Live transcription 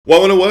Well,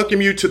 I want to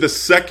welcome you to the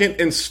second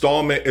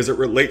installment as it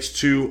relates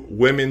to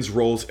women's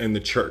roles in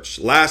the church.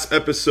 Last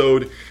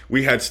episode,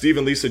 we had Steve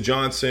and Lisa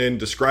Johnson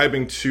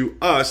describing to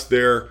us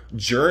their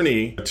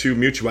journey to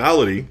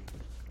mutuality.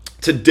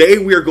 Today,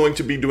 we are going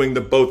to be doing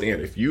the both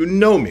and. If you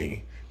know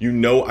me, you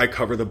know I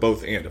cover the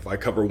both and. If I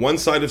cover one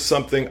side of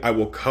something, I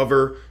will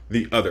cover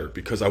the other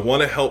because I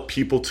want to help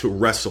people to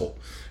wrestle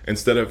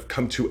instead of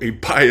come to a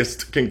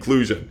biased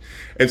conclusion.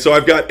 And so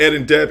I've got Ed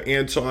and Deb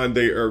Anton.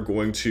 They are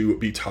going to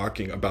be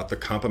talking about the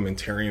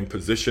complementarian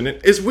position. And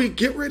as we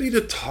get ready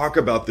to talk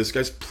about this,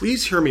 guys,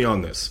 please hear me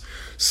on this.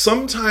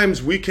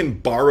 Sometimes we can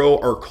borrow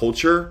our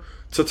culture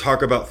to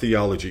talk about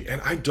theology, and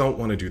I don't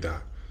want to do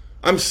that.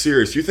 I'm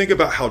serious. You think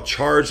about how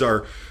charged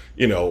our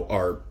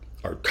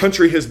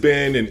country has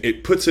been, and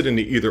it puts it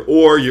into either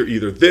or. You're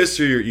either this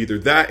or you're either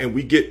that, and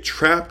we get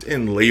trapped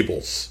in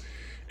labels.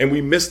 And we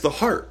miss the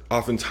heart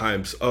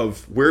oftentimes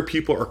of where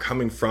people are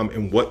coming from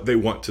and what they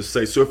want to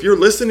say. So if you're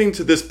listening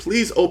to this,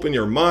 please open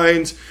your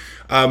minds.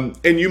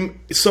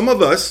 Some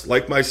of us,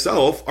 like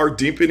myself, are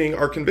deepening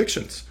our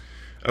convictions.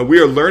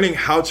 We are learning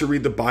how to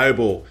read the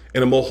Bible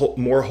in a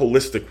more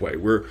holistic way.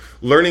 We're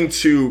learning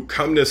to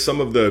come to some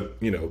of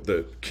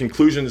the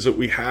conclusions that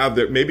we have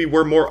that maybe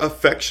we're more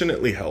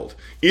affectionately held.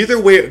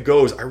 Either way it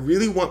goes, I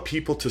really want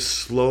people to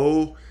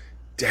slow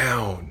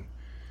down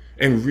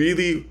and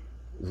really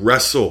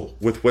wrestle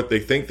with what they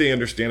think they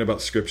understand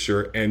about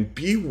Scripture and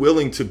be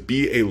willing to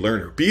be a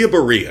learner, be a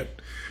Berean.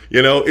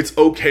 It's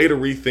okay to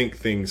rethink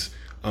things,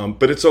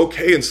 but it's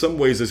okay in some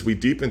ways as we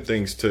deepen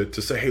things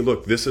to say, hey,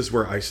 look, this is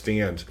where I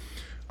stand.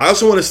 I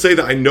also want to say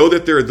that I know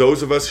that there are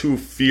those of us who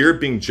fear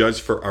being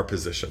judged for our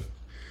position.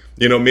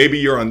 Maybe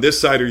you're on this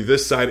side or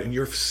this side and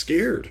you're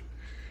scared.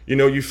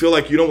 You feel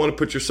like you don't want to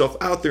put yourself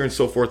out there and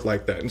so forth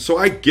like that. And so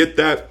I get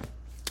that.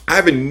 I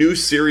have a new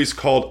series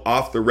called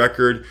Off the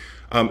Record.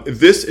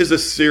 This is a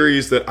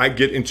series that I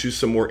get into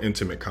some more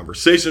intimate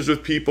conversations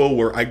with people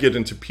where I get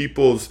into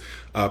people's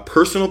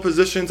personal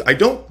positions. I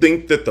don't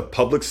think that the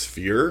public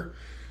sphere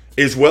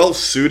is well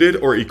suited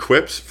or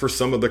equipped for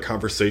some of the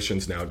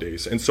conversations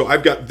nowadays. And so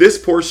I've got this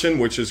portion,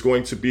 which is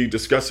going to be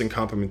discussing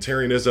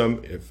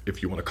complementarianism,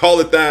 if you want to call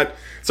it that.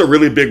 It's a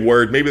really big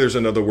word. Maybe there's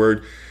another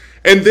word.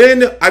 And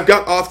then I've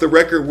got Off the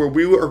Record where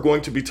we are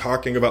going to be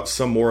talking about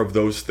some more of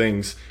those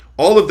things.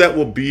 All of that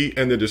will be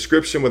in the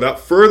description. Without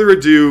further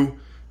ado,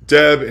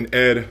 Deb and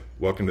Ed,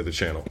 welcome to the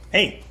channel.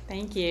 Hey.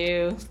 Thank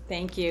you.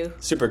 Thank you.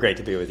 Super great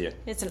to be with you.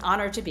 It's an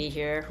honor to be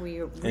here. We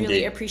really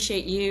Indeed.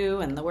 appreciate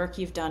you and the work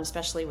you've done,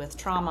 especially with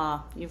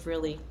trauma. You've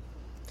really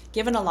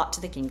given a lot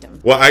to the kingdom.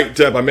 Well,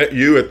 Deb, I met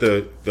you at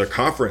the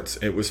conference.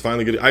 It was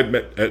finally good. I'd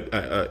met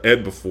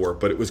Ed before,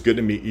 but it was good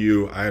to meet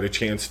you. I had a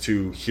chance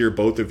to hear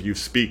both of you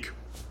speak.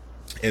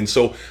 And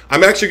so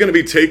I'm actually going to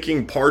be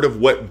taking part of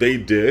what they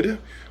did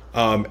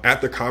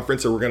at the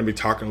conference, and we're going to be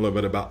talking a little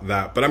bit about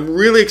that. But I'm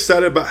really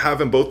excited about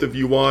having both of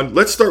you on.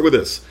 Let's start with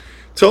this.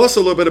 Tell us a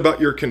little bit about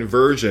your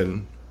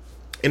conversion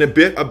and a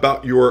bit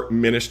about your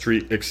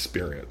ministry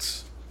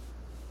experience.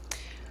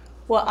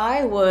 Well,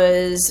 I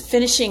was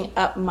finishing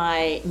up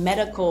my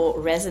medical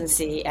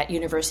residency at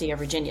University of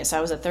Virginia. So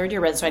I was a third-year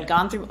resident. So I'd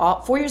gone through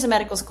all 4 years of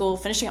medical school,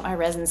 finishing up my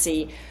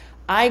residency.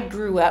 I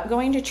grew up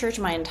going to church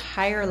my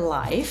entire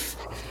life.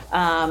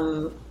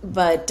 I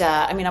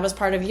was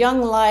part of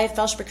Young Life,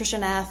 Fellowship of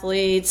Christian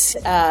Athletes,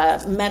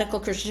 Medical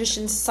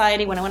Christian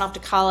Society. When I went off to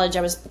college,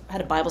 I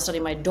had a Bible study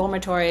in my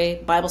dormitory,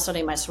 Bible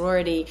study in my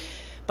sorority.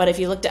 But if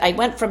you looked at, I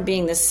went from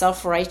being this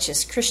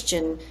self-righteous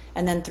Christian,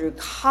 and then through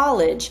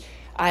college,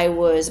 I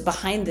was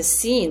behind the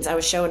scenes. I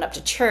was showing up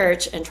to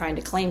church and trying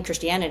to claim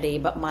Christianity,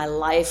 but my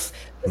life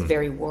was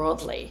very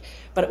worldly.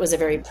 But it was a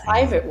very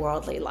private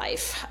worldly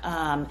life.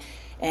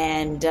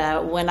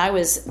 When I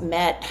was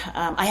met,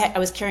 I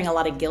was carrying a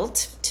lot of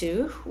guilt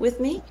too with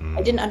me.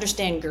 I didn't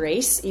understand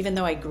grace, even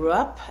though I grew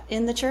up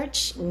in the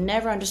church,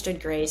 never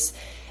understood grace.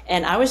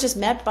 And I was just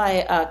met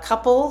by a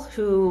couple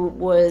who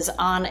was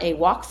on a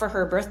walk for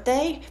her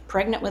birthday,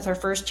 pregnant with her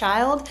first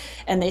child,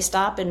 and they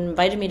stopped and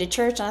invited me to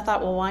church. And I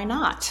thought, well, why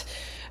not?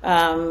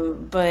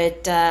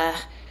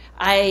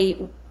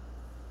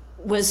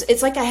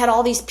 It's like I had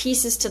all these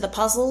pieces to the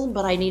puzzle,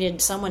 but I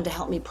needed someone to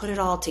help me put it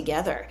all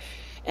together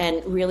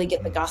and really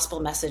get the gospel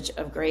message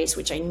of grace,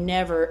 which I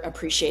never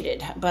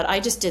appreciated. But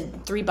I just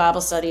did 3 Bible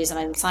studies, and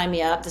I signed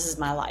me up. This is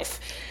my life.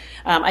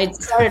 I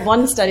started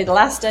one study. The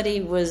last study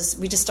was,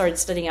 we just started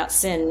studying out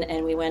sin,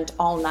 and we went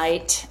all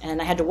night,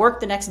 and I had to work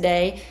the next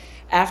day.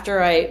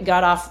 After I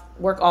got off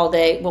work all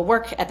day, well,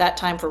 work at that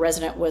time for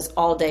resident was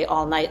all day,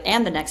 all night,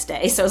 and the next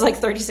day. So it was like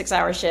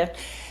 36-hour shift.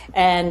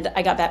 And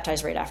I got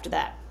baptized right after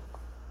that.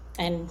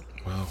 And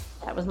wow.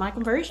 That was my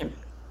conversion.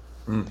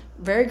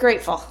 Very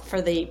grateful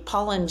for the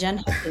Paula and Jen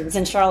Hutchins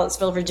in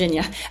Charlottesville,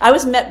 Virginia. I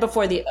was met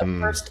before the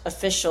first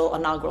official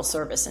inaugural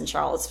service in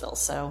Charlottesville.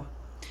 So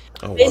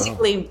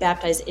basically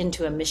baptized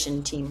into a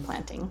mission team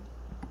planting.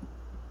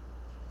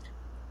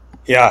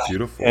 Yeah.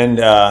 Beautiful. And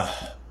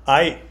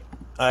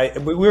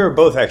we were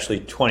both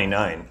actually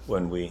 29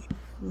 when we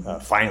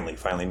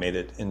finally made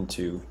it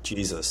into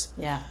Jesus.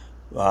 Yeah.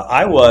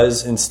 I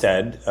was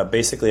instead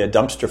basically a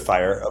dumpster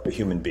fire of a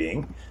human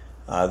being,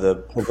 the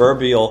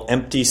proverbial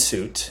empty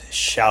suit,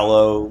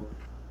 shallow,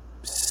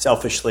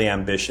 selfishly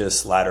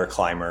ambitious ladder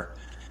climber.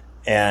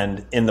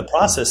 And in the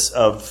process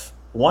of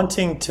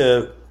wanting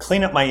to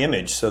clean up my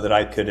image so that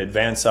I could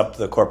advance up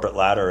the corporate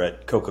ladder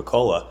at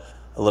Coca-Cola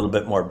a little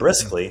bit more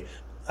briskly,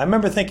 I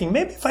remember thinking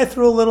maybe if I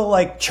threw a little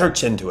like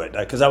church into it,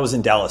 because I was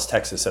in Dallas,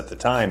 Texas at the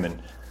time,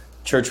 and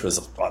church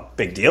was a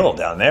big deal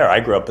down there. I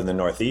grew up in the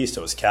Northeast.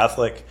 It was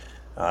Catholic.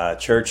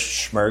 Church,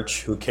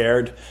 schmirch, who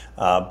cared?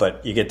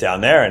 But you get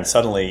down there and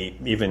suddenly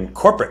even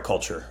corporate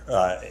culture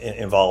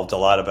involved a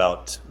lot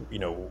about,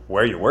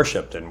 where you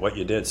worshiped and what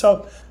you did.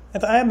 So I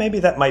thought maybe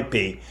that might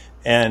be.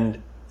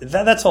 And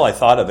that's all I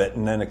thought of it.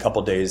 And then a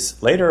couple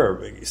days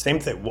later, same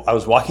thing. I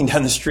was walking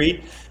down the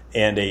street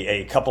and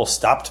a couple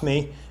stopped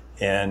me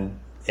and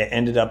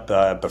ended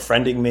up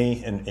befriending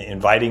me and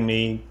inviting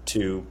me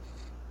to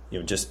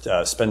just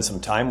spend some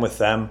time with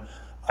them.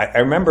 I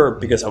remember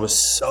because I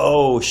was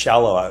so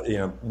shallow,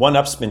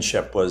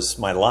 one-upsmanship was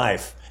my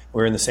life.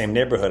 We were in the same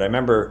neighborhood. I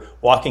remember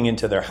walking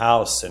into their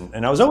house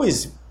and I was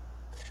always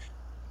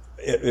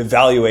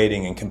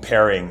evaluating and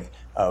comparing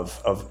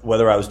of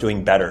whether I was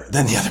doing better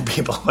than the other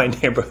people in my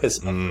neighborhood.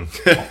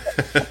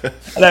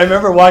 And I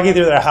remember walking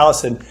through their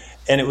house and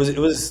it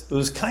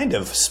was kind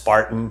of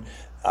Spartan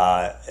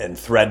and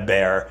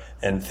threadbare,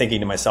 and thinking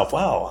to myself,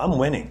 wow, I'm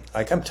winning.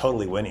 Like, I'm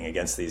totally winning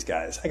against these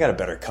guys. I got a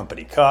better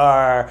company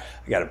car.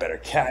 I got a better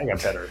cat. I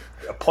got better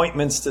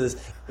appointments to this.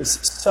 It was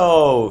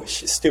so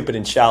stupid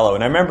and shallow.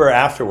 And I remember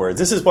afterwards,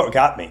 this is what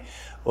got me,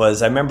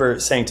 was I remember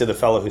saying to the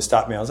fellow who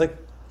stopped me, I was like,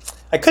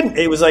 I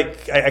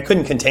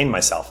couldn't contain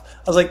myself.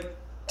 I was like,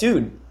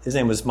 dude, his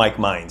name was Mike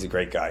Mines, a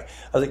great guy.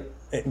 I was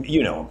like,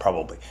 you know him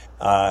probably.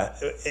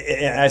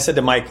 And I said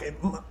to Mike,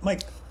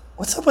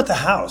 what's up with the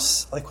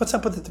house? Like, what's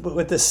up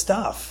with this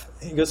stuff?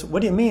 He goes,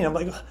 what do you mean? I'm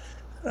like,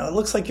 it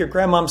looks like your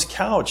grandmom's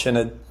couch and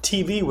a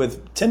TV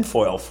with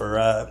tinfoil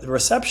for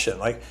reception.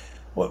 Like,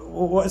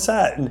 what's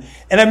that? And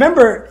I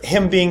remember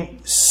him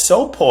being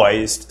so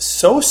poised,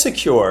 so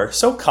secure,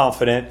 so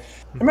confident.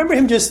 I remember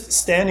him just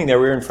standing there.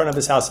 We were in front of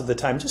his house at the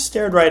time, just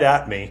stared right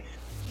at me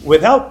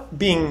without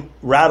being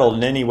rattled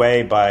in any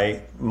way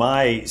by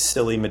my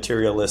silly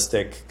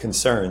materialistic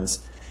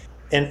concerns.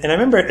 And I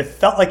remember it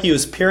felt like he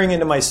was peering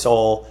into my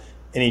soul.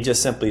 And he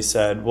just simply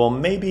said, well,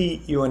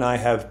 maybe you and I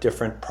have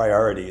different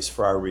priorities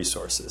for our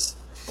resources.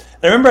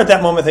 And I remember at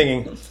that moment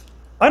thinking,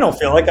 I don't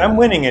feel like I'm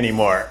winning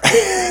anymore.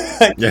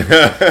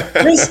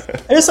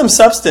 There's some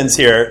substance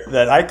here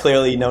that I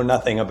clearly know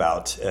nothing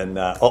about. And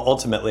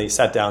ultimately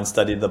sat down,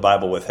 studied the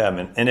Bible with him.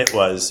 And it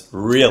was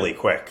really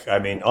quick. I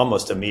mean,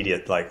 almost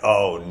immediate, like,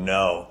 oh,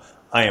 no,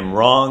 I am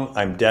wrong.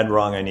 I'm dead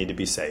wrong. I need to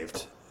be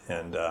saved.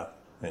 And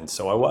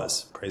so I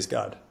was. Praise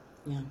God.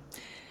 Yeah.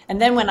 And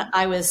then when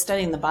I was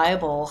studying the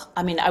Bible,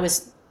 I mean, I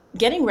was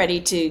getting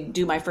ready to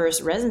do my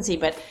first residency,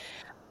 but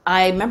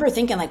I remember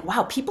thinking like,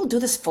 wow, people do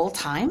this full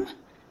time?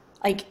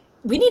 Like,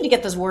 we need to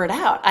get this word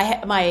out. I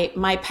had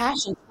my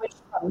passion switched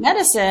from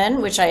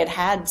medicine, which I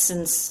had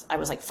since I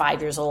was like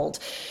 5 years old,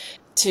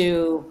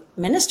 to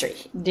ministry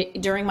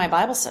during my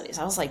Bible studies.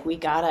 I was like, we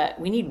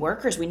need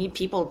workers. We need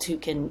people who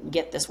can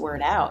get this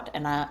word out.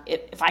 And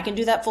if I can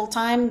do that full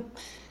time,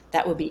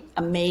 that would be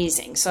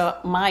amazing. So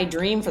my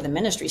dream for the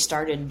ministry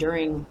started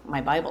during my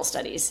Bible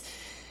studies,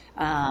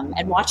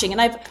 and watching.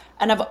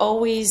 And I've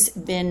always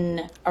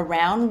been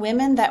around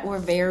women that were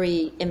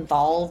very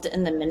involved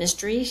in the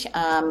ministry,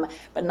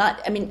 but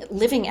not. I mean,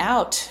 living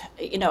out.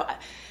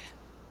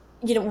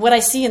 What I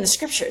see in the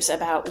scriptures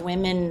about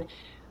women.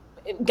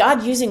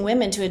 God using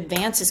women to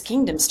advance his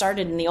kingdom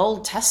started in the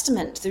Old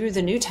Testament through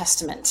the New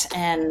Testament.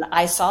 And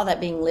I saw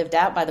that being lived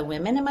out by the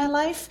women in my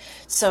life.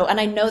 So, and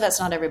I know that's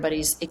not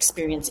everybody's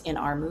experience in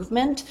our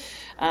movement.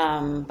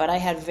 But I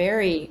had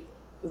very,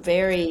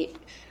 very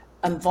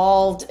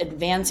involved,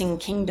 advancing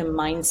kingdom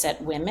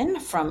mindset women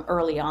from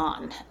early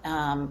on.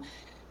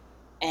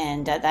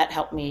 And that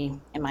helped me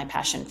in my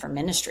passion for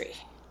ministry.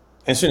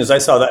 As soon as I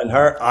saw that in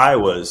her, I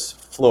was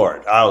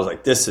floored. I was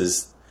like, this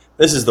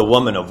is the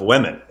woman of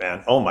women,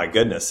 man. Oh my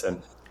goodness.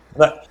 And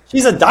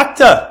she's a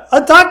doctor.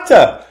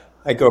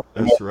 I go,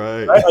 that's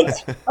right.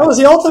 Like, that was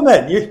the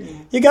ultimate.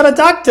 You got a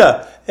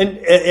doctor.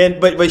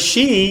 But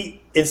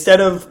she,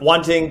 instead of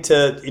wanting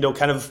to,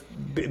 kind of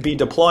be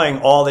deploying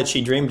all that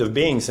she dreamed of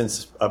being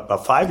since a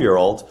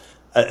 5-year-old,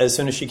 as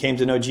soon as she came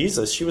to know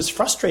Jesus, she was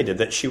frustrated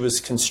that she was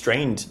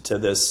constrained to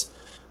this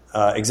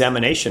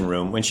examination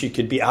room when she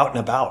could be out and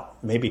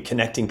about, maybe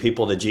connecting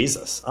people to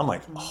Jesus. I'm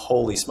like,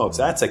 holy smokes,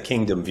 that's a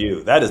kingdom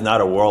view. That is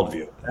not a world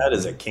view. That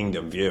is a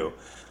kingdom view.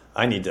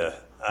 I need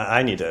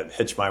to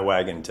hitch my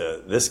wagon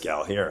to this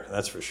gal here.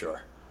 That's for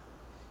sure.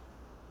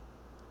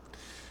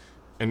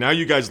 And now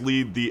you guys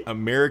lead the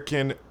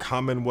American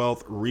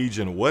Commonwealth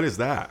region. What is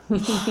that?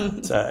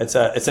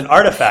 It's an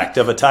artifact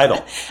of a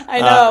title. I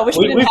know.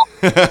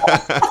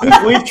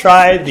 We've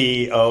tried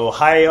the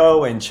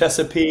Ohio and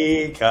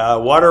Chesapeake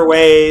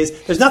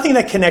waterways. There's nothing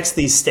that connects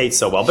these states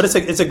so well, but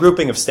it's a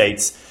grouping of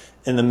states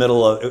in the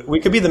middle of.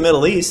 We could be the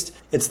Middle East.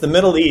 It's the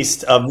Middle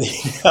East of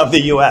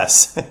the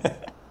U.S.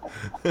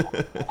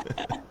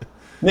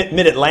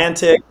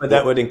 Mid-Atlantic, but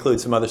that would include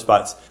some other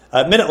spots.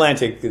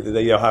 Mid-Atlantic,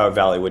 the Ohio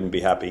Valley wouldn't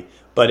be happy.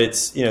 But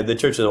it's, the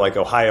churches are like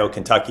Ohio,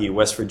 Kentucky,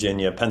 West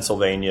Virginia,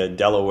 Pennsylvania,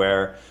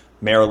 Delaware,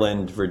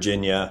 Maryland,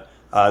 Virginia,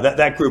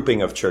 that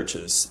grouping of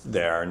churches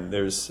there. And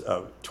there's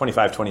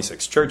 25,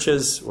 26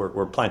 churches.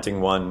 We're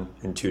planting one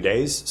in 2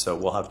 days, so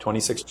we'll have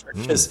 26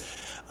 churches.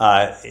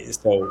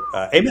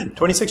 Amen.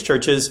 26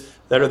 churches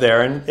that are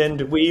there,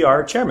 and we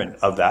are chairman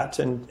of that.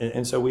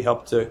 And so we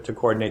help to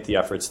coordinate the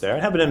efforts there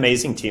and have an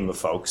amazing team of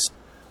folks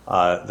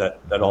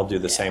that all do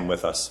the same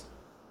with us.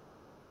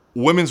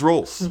 Women's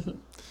roles.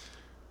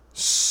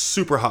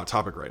 Super hot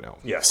topic right now.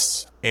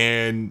 Yes.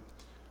 And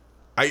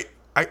I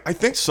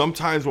think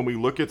sometimes when we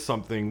look at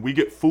something, we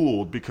get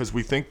fooled because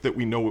we think that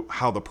we know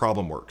how the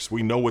problem works.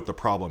 We know what the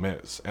problem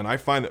is. And I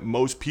find that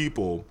most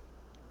people,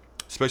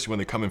 especially when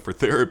they come in for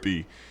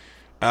therapy,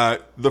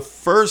 the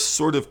first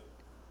sort of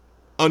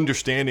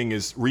understanding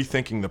is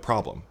rethinking the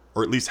problem,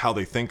 or at least how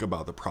they think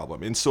about the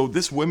problem. And so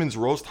this women's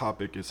roles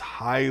topic is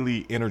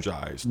highly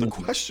energized. The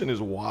question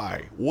is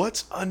why?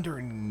 What's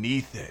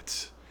underneath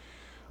it?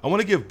 I want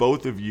to give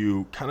both of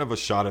you kind of a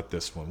shot at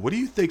this one. What do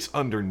you think's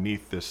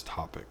underneath this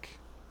topic?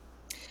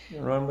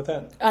 Run with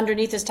that.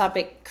 Underneath this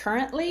topic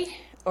currently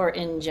or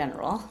in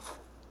general?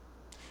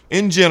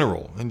 In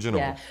general.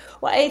 Yeah.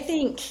 Well, I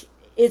think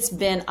it's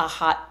been a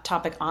hot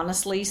topic,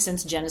 honestly,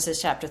 since Genesis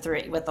chapter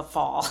 3 with the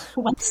fall.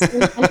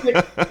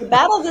 The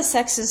battle of the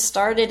sexes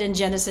started in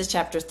Genesis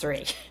chapter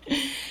 3.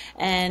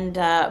 And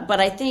but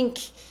I think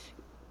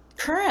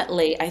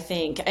currently,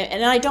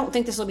 and I don't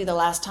think this will be the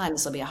last time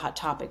this will be a hot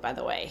topic, by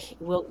the way.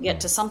 We'll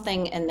get to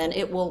something and then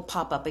it will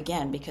pop up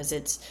again, because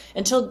it's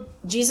until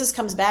Jesus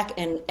comes back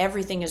and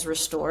everything is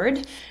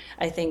restored.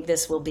 I think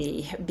this will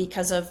be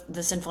because of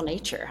the sinful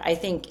nature. I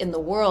think in the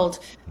world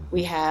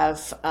we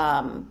have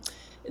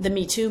the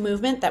Me Too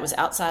movement that was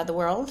outside the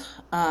world.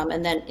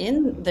 And then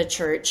in the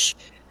church,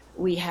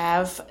 we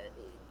have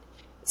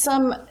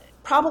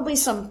probably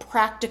some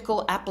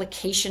practical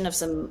application of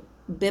some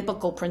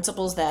biblical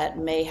principles that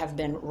may have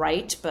been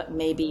right, but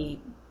maybe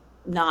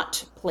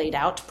not played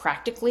out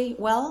practically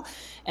well.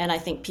 And I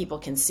think people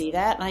can see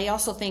that. And I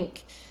also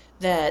think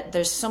that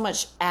there's so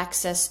much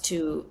access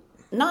to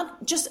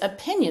not just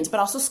opinions, but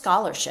also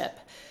scholarship.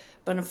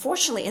 But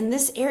unfortunately, in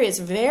this area, it's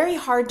very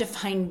hard to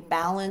find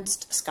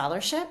balanced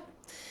scholarship.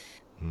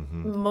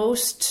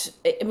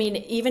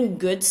 Even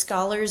good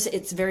scholars,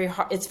 it's very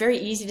hard. It's very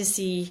easy to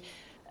see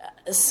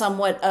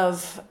somewhat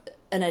of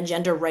an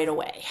agenda right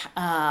away.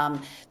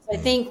 I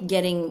think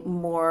getting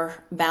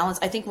more balance,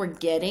 I think we're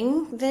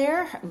getting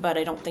there, but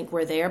I don't think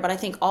we're there. But I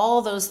think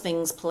all those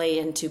things play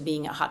into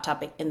being a hot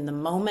topic in the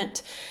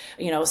moment.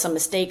 Some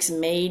mistakes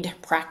made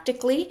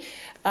practically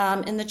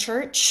in the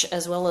church,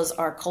 as well as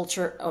our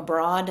culture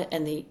abroad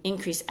and the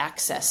increased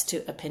access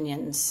to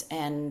opinions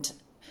and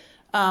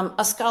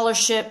a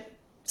scholarship,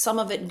 some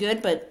of it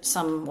good, but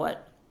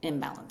somewhat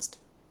imbalanced.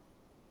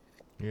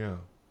 Yeah.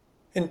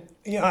 And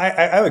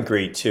I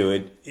agree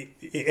too.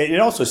 It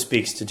also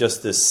speaks to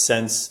just this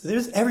sense.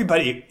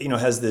 Everybody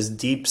has this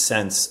deep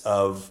sense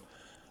of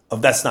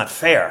that's not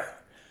fair,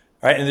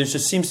 right? And there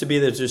just seems to be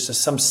there's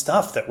just some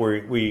stuff that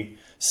we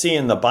see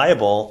in the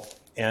Bible,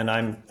 and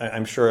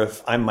I'm sure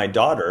if I'm my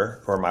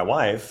daughter or my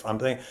wife, I'm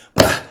thinking,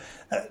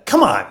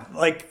 come on,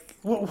 like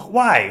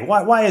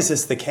why is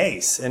this the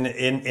case? And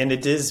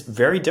it is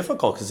very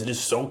difficult because it is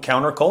so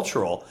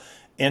countercultural,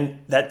 and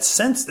that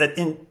sense that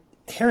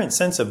inherent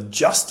sense of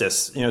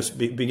justice,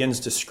 begins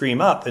to scream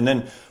up. And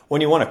then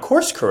when you want to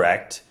course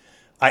correct,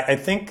 I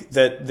think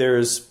that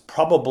there's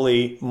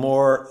probably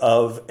more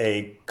of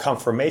a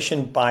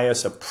confirmation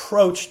bias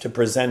approach to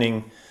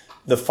presenting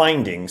the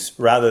findings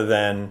rather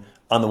than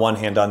on the one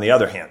hand, on the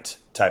other hand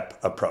type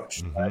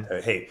approach.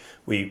 Hey,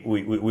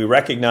 we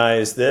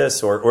recognize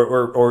this,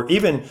 or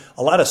even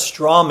a lot of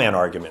straw man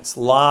arguments,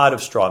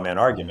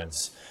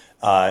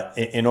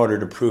 in order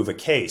to prove a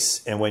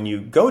case. And when you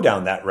go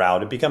down that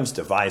route, it becomes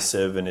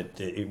divisive, and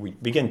we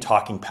begin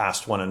talking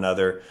past one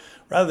another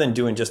rather than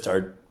doing just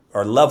our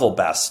level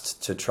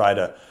best to try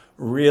to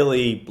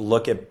really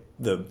look at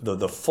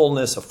the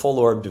fullness, a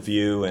full-orbed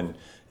view,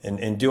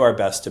 and do our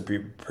best to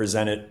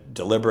present it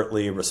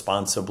deliberately,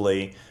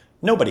 responsibly.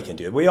 Nobody can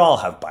do it. We all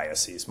have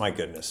biases. My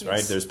goodness,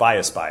 right? There's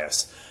bias.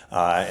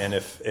 And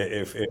if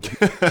we're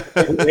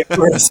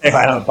going to say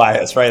I don't have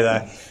bias,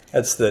 right?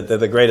 That's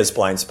the greatest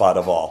blind spot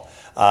of all.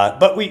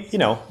 But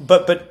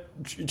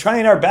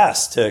trying our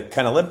best to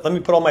kind of let me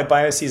put all my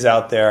biases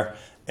out there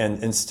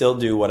and still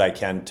do what I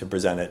can to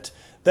present it.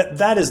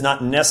 That is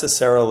not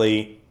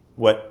necessarily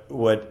what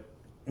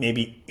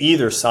maybe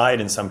either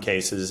side in some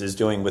cases is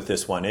doing with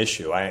this one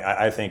issue.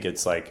 I think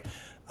it's like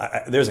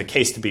there's a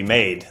case to be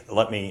made.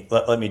 Let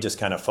me just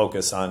kind of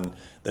focus on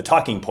the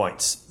talking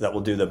points that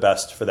will do the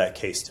best for that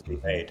case to be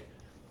made.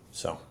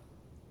 So.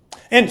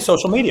 And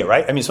social media,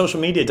 right? I mean, social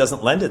media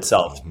doesn't lend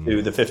itself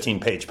to the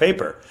 15-page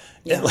paper.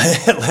 Yeah.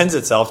 It lends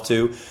itself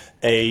to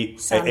an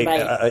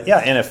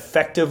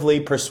effectively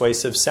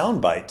persuasive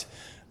soundbite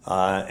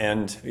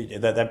and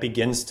that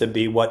begins to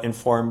be what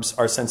informs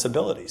our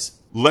sensibilities.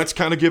 Let's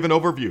kind of give an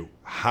overview.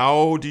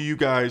 How do you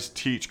guys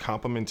teach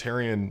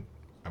complementarian,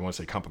 I want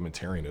to say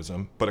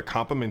complementarianism, but a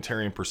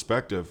complementarian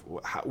perspective?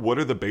 What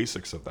are the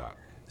basics of that?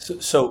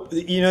 So,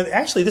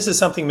 actually, this is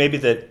something maybe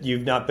that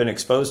you've not been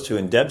exposed to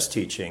in Deb's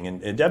teaching.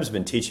 And Deb's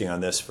been teaching on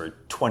this for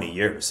 20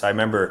 years. I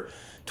remember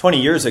 20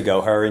 years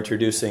ago her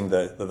introducing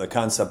the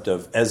concept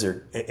of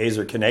ezer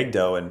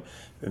kenegdo,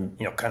 and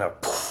kind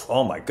of,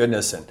 oh my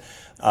goodness.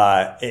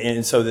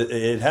 And so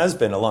it has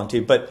been a long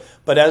time.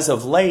 But as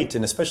of late,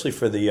 and especially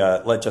for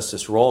the Let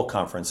Justice Roll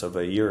conference of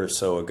a year or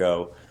so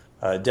ago,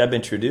 Deb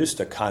introduced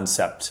a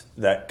concept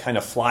that kind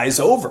of flies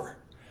over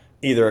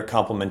either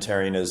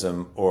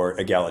complementarianism or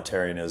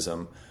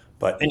egalitarianism.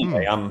 But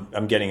anyway,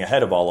 I'm getting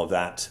ahead of all of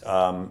that.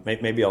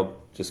 Maybe I'll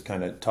just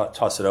kind of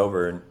toss it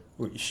over, and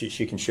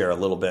she can share a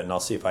little bit, and I'll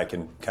see if I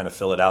can kind of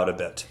fill it out a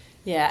bit.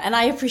 Yeah, and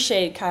I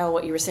appreciate, Kyle,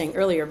 what you were saying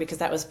earlier, because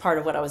that was part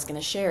of what I was going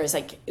to share, is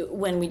like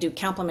when we do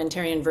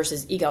complementarian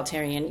versus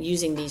egalitarian,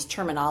 using these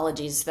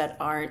terminologies that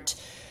aren't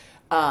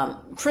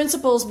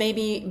principles,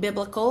 maybe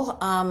biblical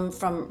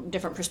from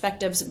different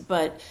perspectives,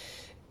 but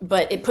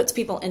it puts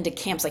people into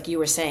camps, like you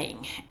were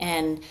saying.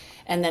 And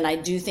then I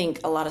do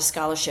think a lot of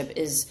scholarship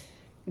is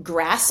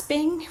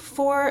grasping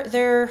for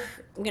their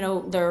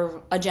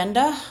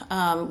agenda.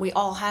 We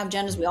all have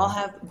agendas. We all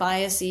have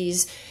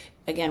biases.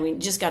 Again, we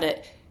just got to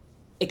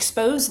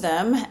expose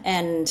them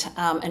and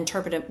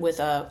interpret it with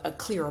a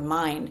clearer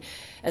mind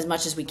as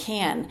much as we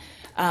can.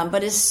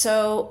 But it's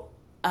so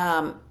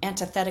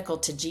antithetical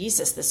to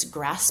Jesus, this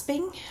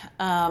grasping.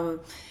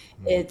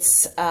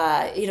 It's,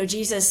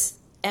 Jesus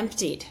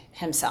emptied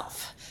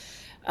himself.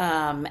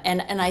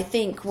 And I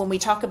think when we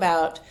talk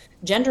about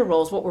gender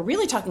roles, what we're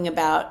really talking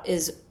about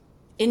is,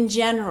 in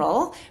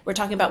general, we're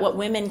talking about what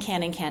women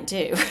can and can't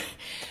do.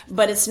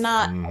 But it's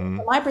not,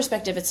 from my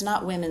perspective, it's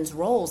not women's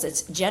roles,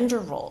 it's gender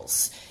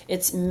roles.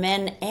 It's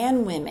men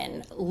and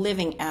women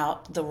living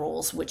out the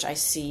roles, which I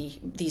see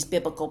these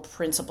biblical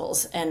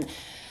principles. And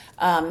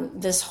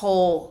this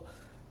whole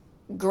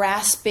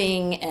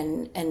grasping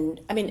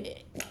and I mean,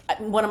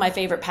 one of my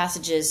favorite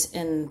passages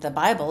in the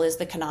Bible is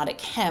the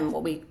kenotic hymn,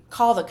 what we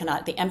call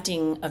the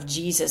emptying of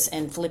Jesus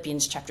in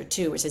Philippians chapter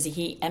 2, where it says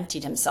he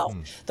emptied himself.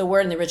 The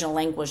word in the original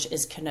language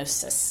is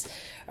kenosis,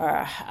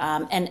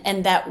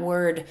 and that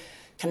word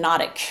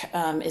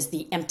kenotic is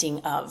the emptying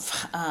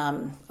of,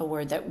 a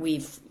word that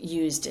we've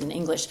used in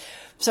English.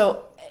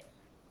 So,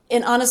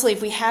 and honestly,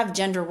 if we have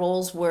gender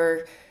roles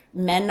where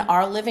men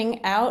are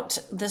living out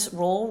this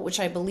role, which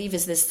I believe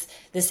is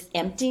this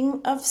emptying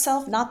of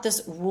self, not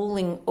this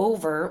ruling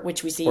over,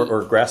 which we see,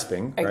 or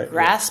grasping, right?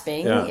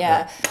 Grasping,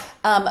 yeah.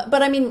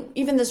 But I mean,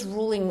 even this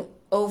ruling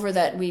over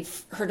that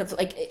we've heard of,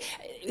 like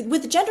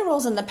with gender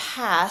roles in the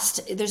past,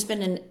 there's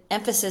been an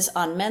emphasis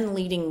on men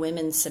leading,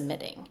 women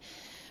submitting,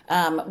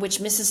 which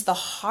misses the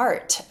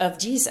heart of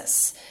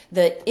Jesus,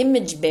 the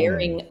image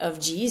bearing of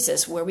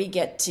Jesus, where we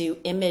get to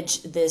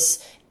image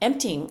this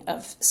emptying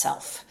of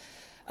self.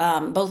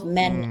 Both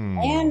men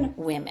and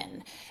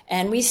women.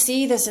 And we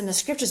see this in the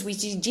scriptures. We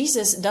see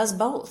Jesus does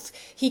both.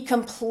 He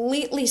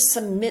completely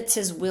submits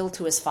his will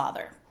to his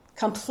Father,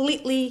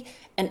 completely,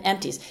 and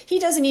empties. He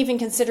doesn't even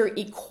consider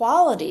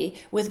equality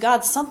with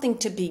God something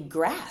to be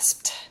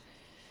grasped,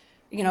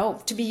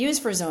 to be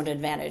used for his own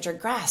advantage or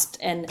grasped.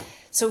 And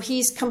so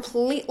he's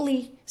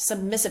completely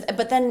submissive.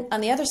 But then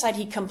on the other side,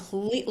 he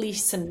completely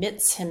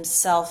submits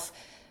himself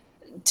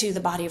to the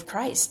body of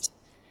Christ,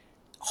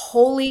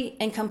 wholly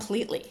and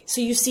completely. So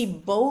you see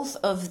both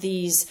of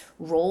these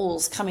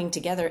roles coming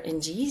together in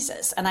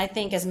Jesus. And I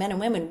think as men and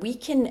women, we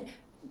can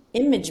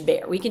image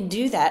bear, we can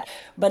do that,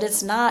 but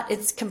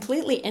it's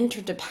completely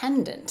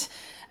interdependent.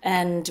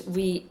 And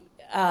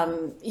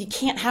you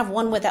can't have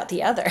one without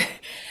the other.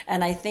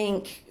 And I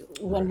think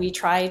when we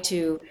try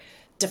to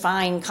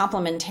define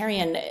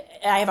complementarian,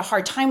 I have a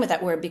hard time with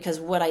that word, because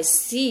what I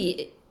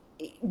see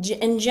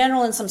in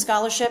general in some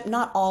scholarship,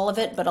 not all of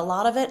it, but a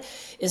lot of it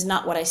is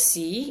not what I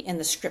see in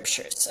the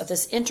scriptures, of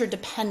this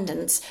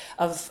interdependence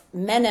of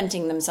men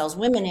emptying themselves,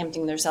 women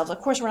emptying themselves.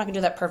 Of course, we're not going to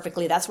do that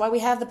perfectly. That's why we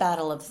have the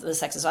battle of the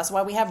sexes. That's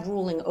why we have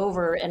ruling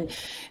over and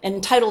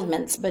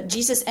entitlements. But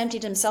Jesus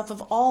emptied himself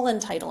of all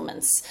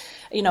entitlements.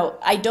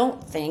 I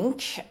don't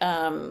think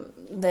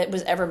that it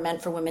was ever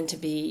meant for women to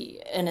be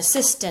an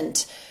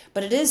assistant,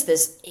 but it is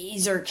this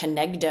ezer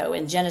kenegdo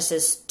in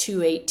Genesis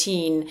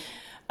 2:18.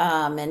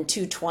 And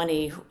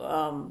 2:20,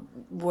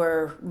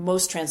 where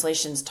most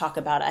translations talk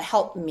about a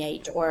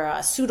helpmate or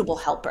a suitable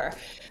helper.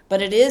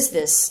 But it is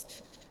this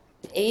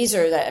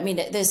ezer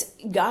this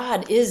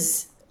God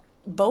is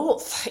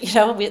both,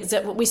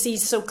 what we see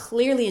so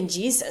clearly in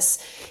Jesus.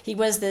 He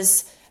was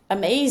this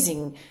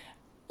amazing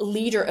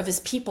leader of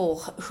his people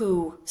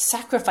who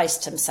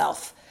sacrificed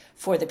himself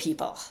for the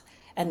people.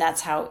 And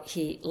that's how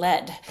he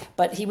led.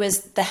 But he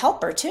was the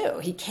helper too.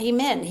 He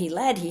came in, he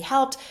led, he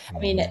helped.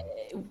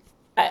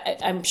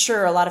 I'm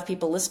sure a lot of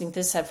people listening to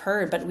this have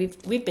heard, but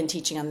we've been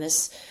teaching on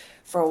this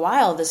for a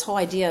while, this whole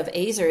idea of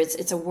Ezer,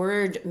 it's a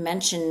word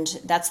mentioned,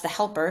 that's the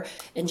helper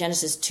in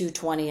Genesis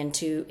 2:20 and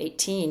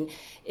 2:18,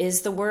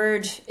 is the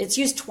word, it's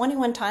used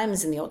 21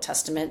 times in the Old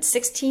Testament,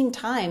 16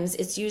 times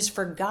it's used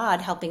for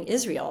God helping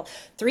Israel,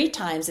 3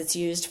 times it's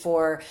used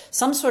for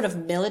some sort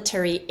of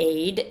military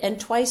aid, and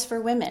twice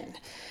for women.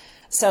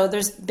 So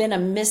there's been a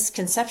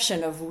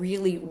misconception of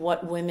really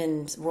what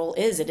women's role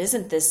is. It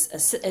isn't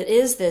this, it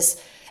is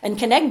this, and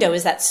kenegdo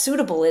is that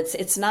suitable.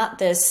 It's not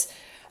this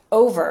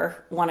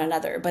over one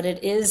another, but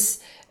it is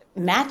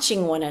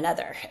matching one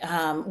another,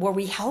 where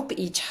we help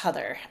each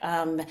other.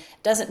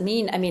 Doesn't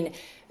mean, I mean,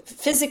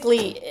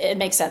 physically it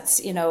makes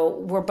sense. You know,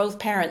 we're both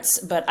parents,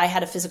 but I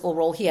had a physical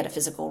role, he had a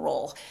physical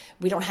role.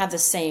 We don't have the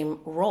same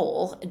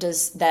role.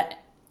 Does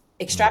that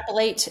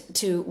extrapolate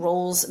to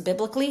roles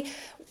biblically?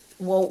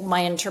 Well, my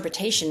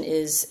interpretation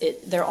is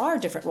there are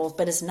different roles,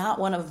 but it's not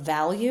one of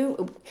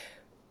value.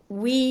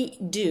 We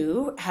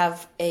do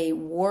have a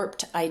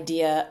warped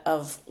idea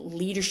of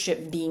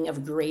leadership being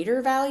of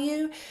greater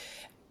value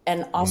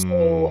and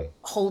also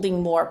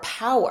holding more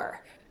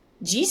power.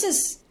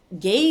 Jesus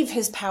gave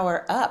his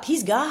power up.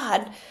 He's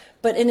God,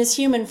 but in his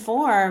human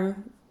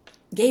form,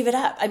 gave it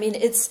up. I mean,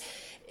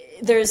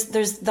 there's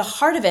the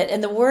heart of it,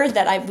 and the word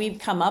that we've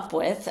come up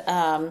with,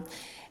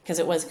 because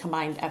it was a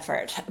combined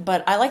effort,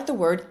 but I like the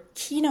word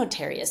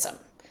kenoteriism.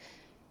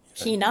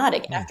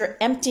 Kenotic, after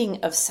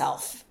emptying of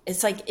self.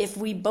 It's like if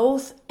we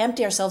both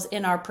empty ourselves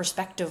in our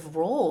respective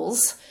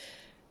roles,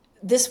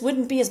 this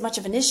wouldn't be as much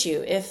of an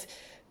issue. If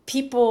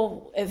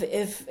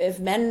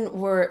men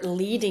were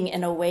leading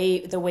in a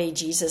way, the way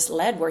Jesus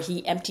led, where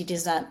he emptied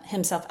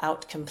himself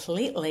out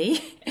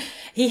completely,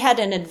 he had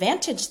an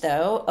advantage,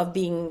 though, of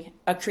being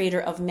a creator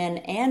of men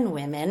and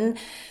women.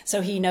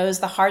 So he knows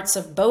the hearts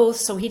of both.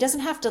 So he doesn't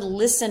have to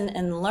listen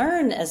and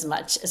learn as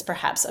much as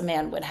perhaps a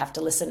man would have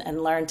to listen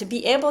and learn to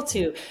be able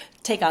to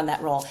take on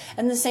that role.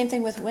 And the same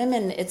thing with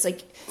women. It's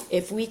like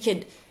if we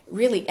could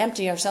really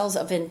empty ourselves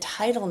of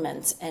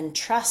entitlements and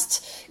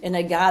trust in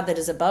a God that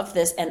is above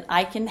this, and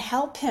I can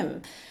help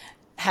him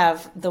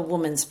have the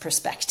woman's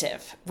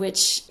perspective,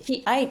 which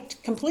I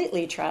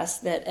completely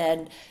trust that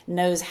Ed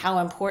knows how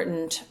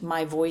important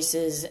my voice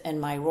is and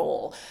my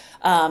role.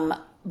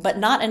 But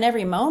not in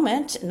every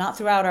moment, not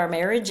throughout our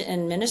marriage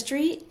and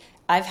ministry.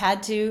 I've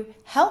had to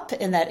help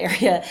in that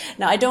area.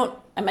 Now,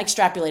 I'm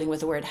extrapolating with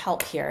the word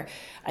help here.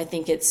 I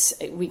think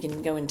we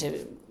can go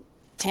into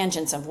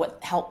tangents of what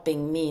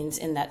helping means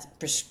in that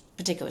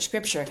particular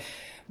scripture.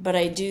 But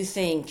I do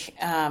think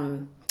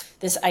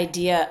this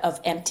idea of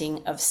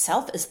emptying of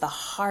self is the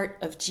heart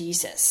of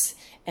Jesus,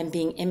 and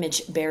being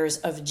image bearers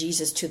of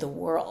Jesus to the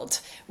world.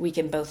 We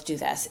can both do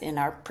that in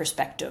our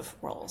respective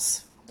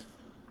roles.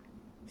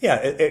 Yeah,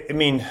 I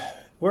mean,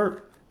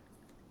 we're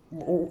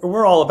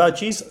all about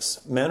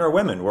Jesus. Men or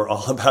women, we're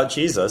all about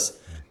Jesus.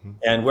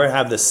 And we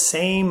have the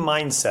same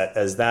mindset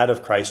as that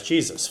of Christ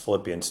Jesus,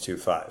 Philippians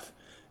 2:5.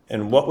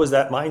 And what was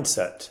that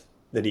mindset?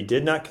 That he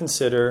did not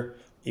consider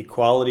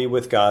equality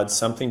with God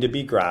something to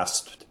be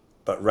grasped,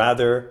 but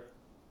rather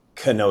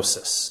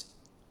kenosis,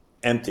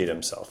 emptied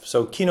himself.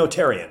 So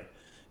kenoterian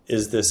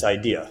is this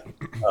idea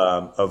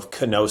of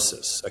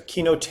kenosis, a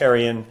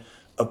kenoterian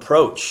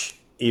approach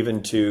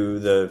even to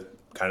the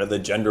kind of the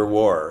gender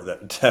war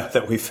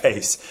that we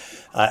face.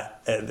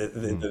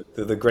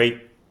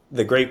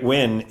 The great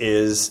win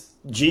is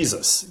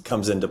Jesus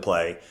comes into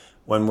play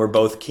when we're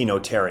both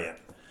kenoterian.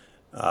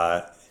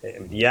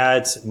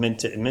 It's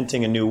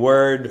minting a new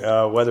word.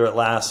 Whether it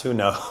lasts, who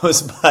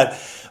knows? But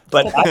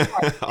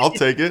I'll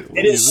take it.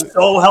 It is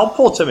so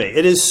helpful to me.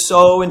 It is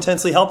so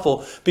intensely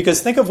helpful,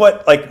 because think of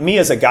what, like me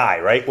as a guy,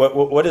 right?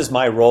 What is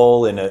my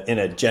role in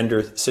a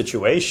gender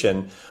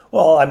situation?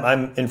 Well,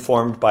 I'm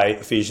informed by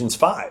Ephesians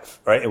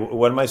 5, right?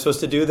 What am I supposed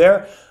to do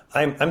there?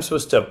 I'm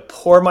supposed to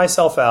pour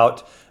myself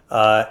out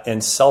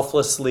and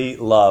selflessly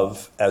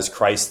love as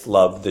Christ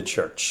loved the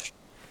church,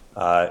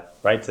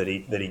 right? That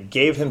he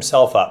gave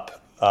himself up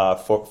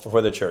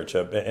for the church,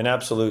 an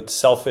absolute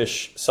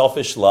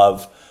selfish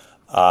love.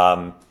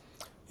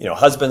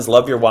 Husbands,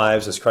 love your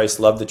wives as Christ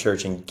loved the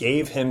church and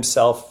gave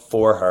himself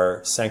for her,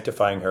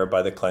 sanctifying her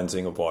by the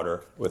cleansing of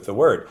water with the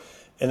word.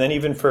 And then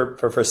even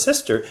for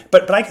sister,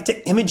 but I get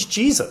to image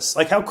Jesus.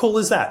 Like, how cool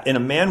is that? In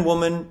a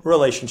man-woman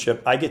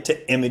relationship, I get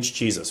to image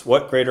Jesus.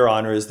 What greater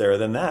honor is there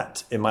than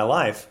that in my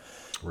life?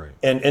 Right.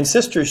 And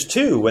sisters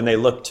too, when they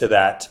look to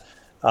that,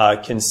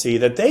 can see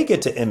that they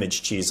get to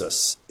image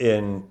Jesus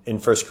in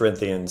 1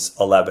 Corinthians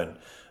 11,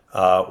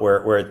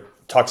 where it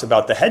talks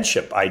about the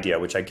headship idea,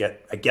 which I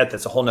get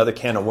that's a whole nother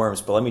can of worms,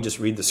 but let me just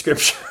read the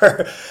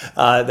scripture.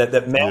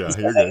 that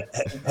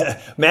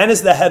man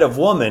is the head of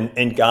woman,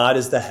 and God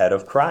is the head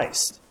of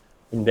Christ.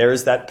 And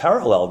there's that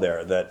parallel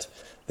there, that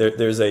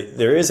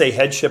there is a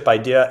headship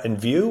idea in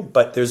view,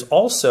 but there's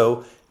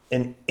also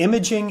an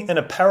imaging and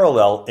a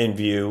parallel in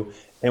view.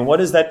 And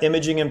what is that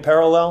imaging and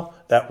parallel?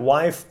 That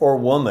wife or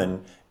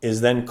woman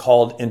is then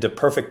called into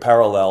perfect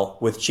parallel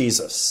with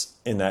Jesus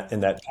in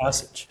that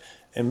passage.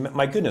 And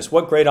my goodness,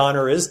 what great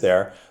honor is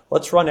there?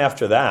 Let's run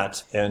after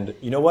that. And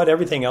you know what?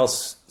 Everything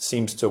else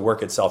seems to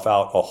work itself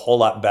out a whole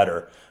lot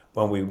better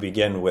when we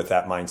begin with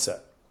that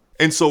mindset.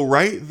 And so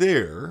right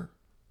there,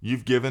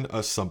 you've given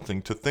us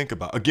something to think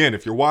about. Again,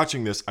 if you're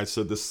watching this, I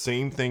said the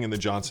same thing in the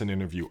Johnson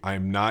interview. I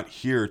am not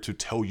here to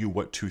tell you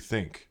what to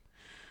think.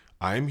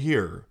 I'm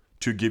here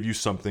to give you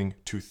something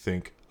to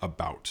think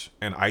about.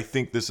 And I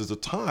think this is a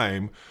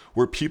time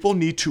where people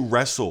need to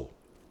wrestle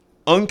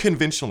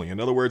unconventionally. In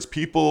other words,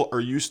 people are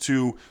used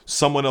to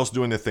someone else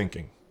doing the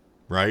thinking,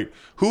 right?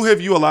 Who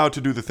have you allowed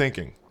to do the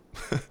thinking?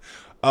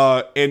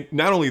 And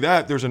not only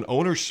that, there's an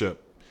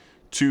ownership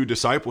to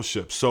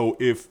discipleship. So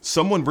if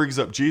someone brings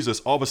up Jesus,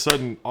 all of a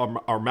sudden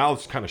our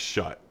mouths kind of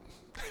shut.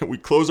 We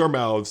close our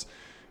mouths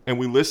and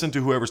we listen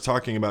to whoever's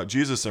talking about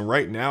Jesus. And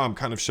right now I'm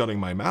kind of shutting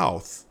my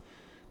mouth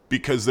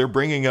because they're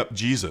bringing up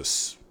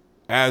Jesus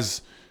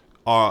as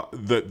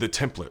the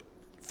template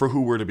for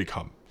who we're to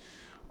become.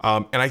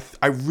 And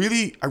I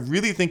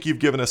really think you've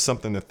given us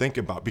something to think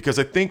about, because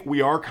I think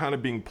we are kind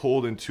of being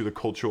pulled into the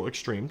cultural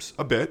extremes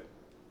a bit,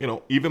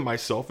 even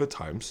myself at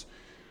times.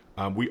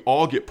 We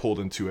all get pulled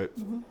into it.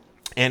 Mm-hmm.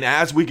 And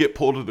as we get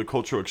pulled to the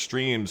cultural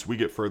extremes, we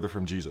get further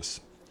from Jesus.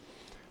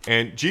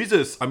 And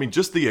Jesus,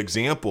 just the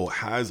example,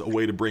 has a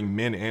way to bring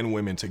men and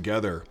women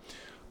together.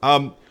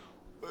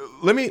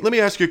 Let me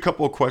ask you a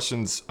couple of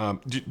questions.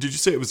 Did you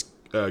say it was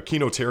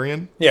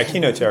Kenotarian? Yeah,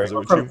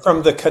 Kenotarian.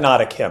 From the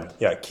Kenotic hymn.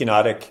 Yeah,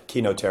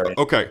 Kenotarian.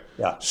 Okay.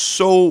 Yeah.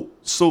 So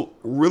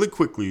really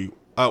quickly,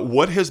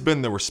 what has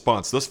been the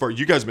response thus far?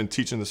 You guys have been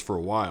teaching this for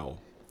a while.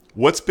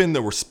 What's been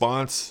the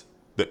response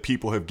that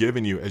people have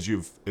given you as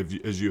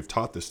you've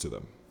taught this to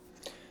them?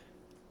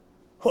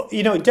 Well,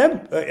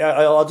 Deb,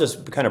 I'll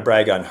just kind of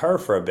brag on her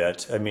for a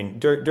bit.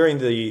 During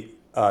the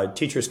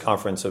teachers'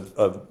 conference of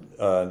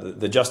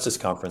the Justice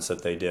Conference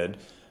that they did,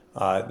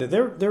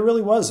 there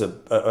really was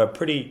a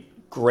pretty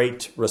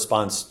great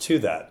response to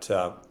that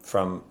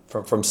from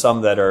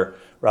some that are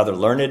rather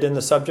learned in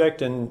the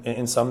subject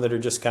and some that are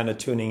just kind of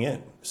tuning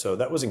in. So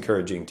that was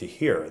encouraging to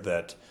hear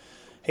that.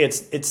 Hey,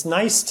 it's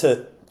nice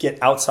to get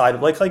outside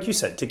of, like you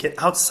said, to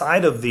get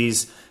outside of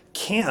these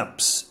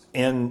camps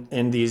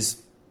and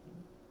these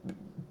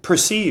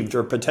perceived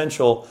or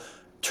potential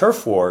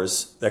turf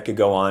wars that could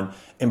go on,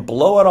 and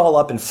blow it all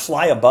up and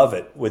fly above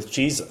it with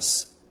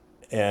Jesus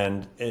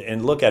and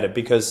look at it,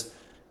 because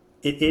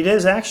it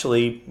is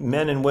actually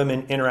men and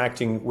women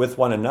interacting with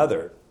one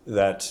another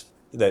that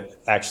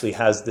actually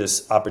has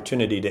this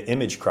opportunity to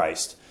image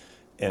Christ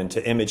and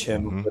to image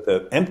him mm-hmm. with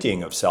an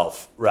emptying of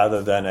self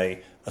rather than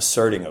a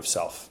asserting of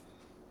self.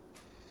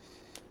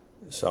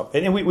 So,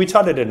 and we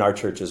taught it in our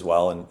church as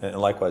well, and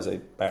likewise, I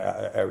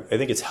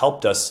think it's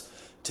helped us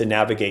to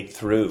navigate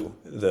through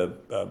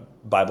the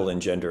Bible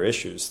and gender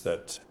issues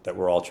that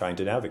we're all trying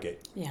to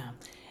navigate. Yeah,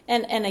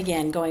 and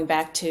again, going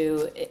back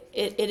to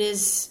it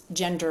is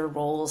gender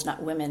roles,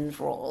 not women's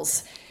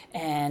roles,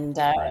 and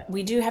right.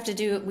 We do have to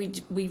do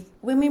we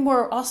women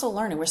were also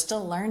learning. We're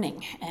still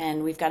learning,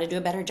 and we've got to do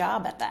a better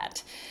job at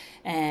that.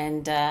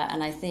 And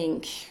I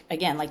think,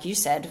 again, like you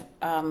said,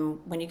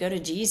 when you go to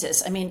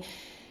Jesus,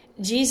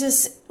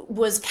 Jesus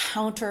was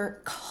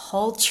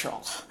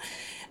countercultural.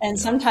 And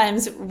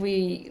sometimes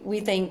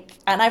we think,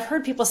 and I've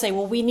heard people say,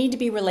 well, we need to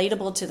be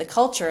relatable to the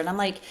culture. And I'm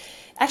like,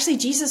 actually,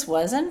 Jesus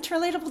wasn't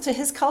relatable to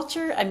his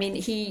culture.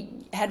 He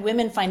had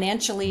women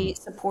financially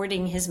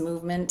supporting his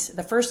movement.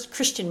 The first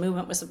Christian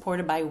movement was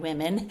supported by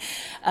women.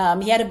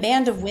 He had a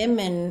band of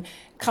women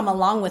come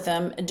along with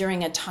him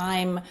during a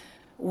time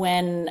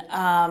when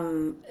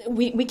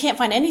we can't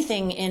find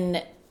anything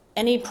in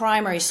any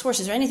primary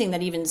sources or anything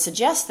that even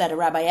suggests that a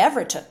rabbi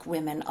ever took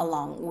women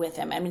along with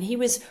him. He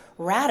was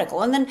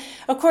radical. And then,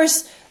 of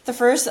course, the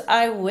first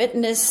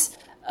eyewitness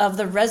of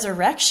the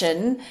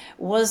resurrection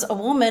was a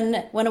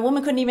woman, when a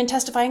woman couldn't even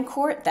testify in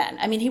court then.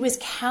 He was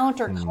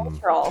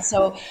countercultural.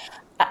 So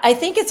I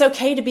think it's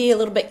okay to be a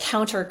little bit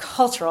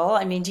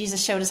countercultural.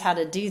 Jesus showed us how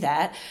to do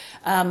that.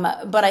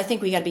 But I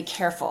think we got to be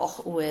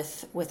careful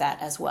with that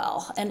as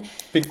well. And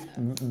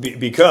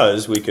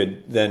because we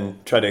could then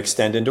try to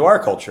extend into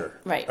our culture,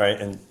 right?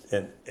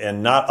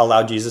 And not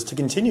allow Jesus to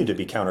continue to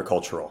be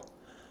countercultural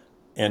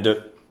and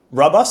to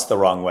rub us the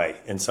wrong way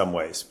in some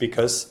ways,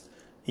 because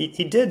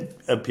he did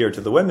appear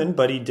to the women,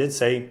 but he did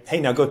say, hey,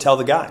 now go tell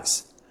the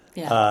guys.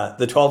 Yeah.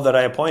 The 12 that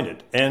I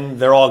appointed, and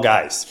they're all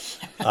guys,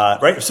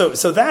 right?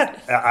 So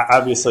that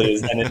obviously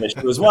is an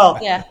issue as well.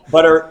 Yeah.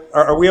 But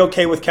are we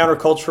okay with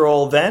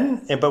countercultural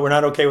then, but we're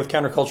not okay with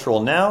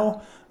countercultural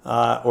now,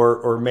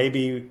 or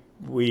maybe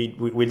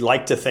we'd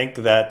like to think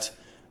that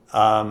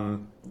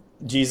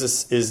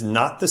Jesus is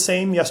not the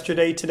same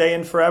yesterday, today,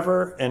 and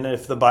forever, and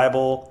if the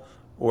Bible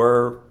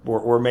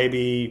were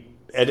maybe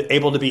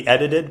able to be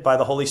edited by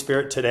the Holy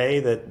Spirit today,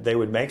 that they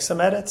would make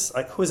some edits.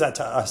 Like, who is that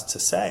to us to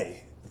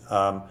say?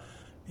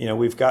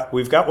 We've got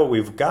what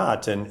we've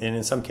got, and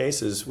in some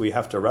cases we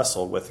have to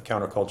wrestle with the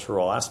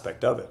countercultural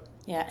aspect of it.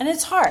 Yeah, and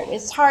it's hard.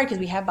 It's hard because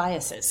we have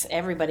biases,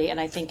 everybody, and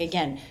I think,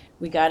 again,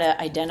 we got to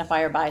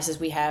identify our biases.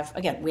 We have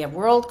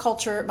world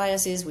culture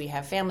biases, we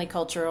have family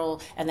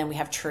cultural, and then we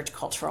have church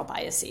cultural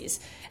biases,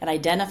 and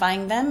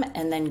identifying them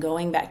and then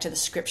going back to the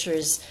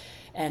scriptures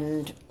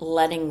and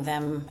letting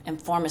them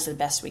inform us the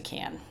best we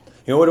can.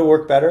 You know what would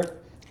work better?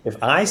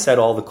 if I said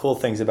all the cool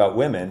things about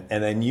women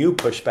and then you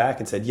pushed back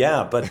and said,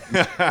 yeah, but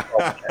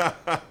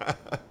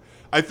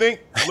I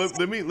think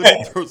let me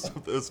throw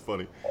something that's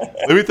funny.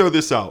 Let me throw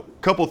this out.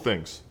 Couple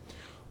things.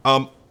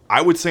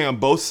 I would say on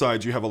both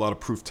sides you have a lot of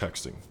proof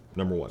texting.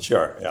 Number one.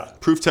 sure, yeah.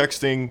 Proof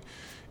texting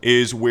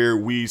is where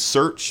we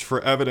search for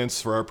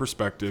evidence for our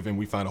perspective and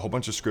we find a whole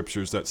bunch of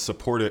scriptures that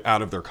support it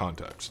out of their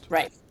context.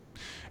 Right.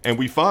 And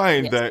we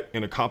find Yes. that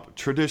in a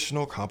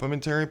traditional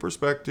complementarian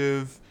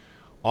perspective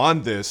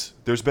on this,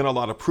 there's been a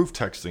lot of proof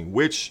texting,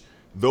 which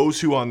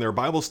those who on their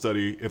Bible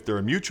study, if they're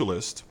a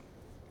mutualist,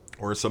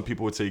 or some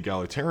people would say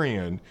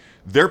egalitarian,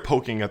 they're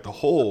poking at the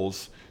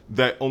holes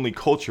that only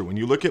culture. When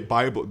you look at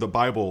the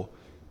Bible,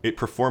 it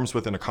performs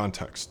within a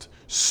context.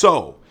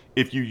 So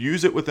if you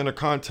use it within a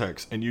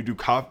context and you do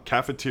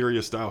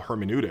cafeteria style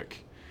hermeneutic,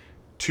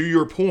 to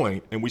your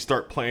point, and we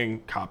start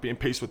playing copy and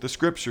paste with the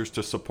scriptures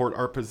to support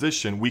our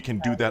position, we can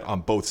do that on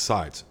both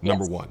sides.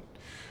 Number Yes. one.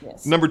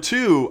 Yes. Number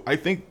two, I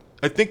think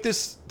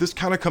this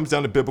kind of comes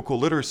down to biblical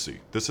literacy.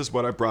 This is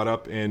what I brought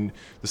up in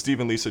the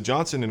Stephen Lisa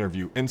Johnson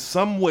interview. In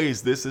some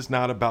ways, this is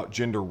not about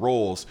gender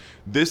roles.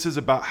 This is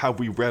about how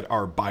we read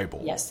our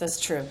Bible. Yes, that's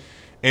true.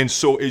 And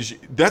so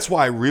that's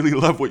why I really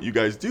love what you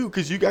guys do,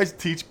 because you guys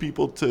teach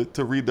people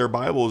to read their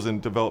Bibles and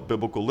develop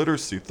biblical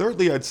literacy.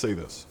 Thirdly, I'd say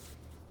this.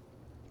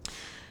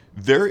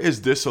 There is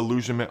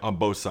disillusionment on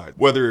both sides.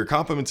 Whether you're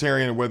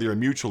complementarian or whether you're a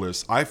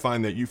mutualist, I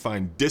find that you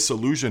find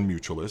disillusioned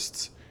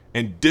mutualists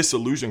and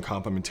disillusioned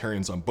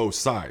complementarians on both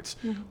sides.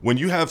 Mm-hmm. When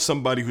you have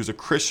somebody who's a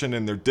Christian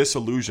and they're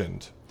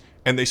disillusioned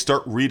and they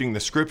start reading the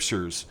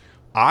scriptures,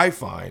 I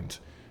find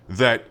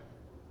that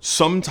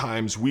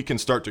sometimes we can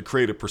start to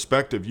create a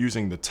perspective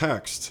using the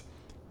text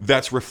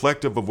that's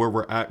reflective of where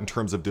we're at in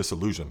terms of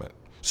disillusionment.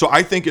 So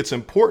I think it's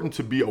important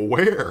to be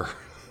aware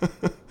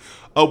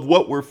of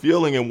what we're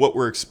feeling and what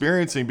we're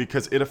experiencing,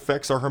 because it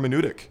affects our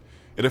hermeneutic.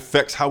 It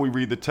affects how we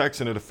read the text,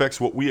 and it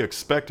affects what we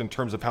expect in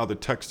terms of how the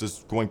text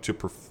is going to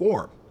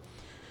perform.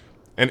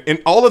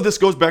 And all of this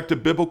goes back to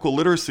biblical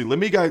literacy. Let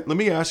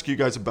me ask you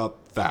guys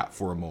about that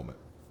for a moment.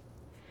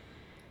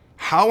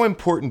 How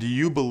important do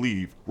you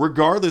believe,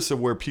 regardless of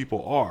where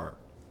people are,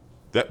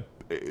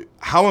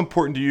 how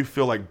important do you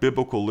feel like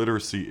biblical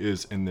literacy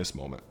is in this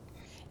moment?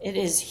 It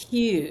is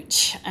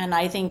huge. And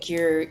I think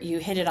you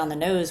hit it on the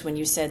nose when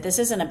you said this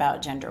isn't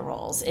about gender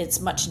roles. It's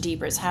much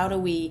deeper. It's how do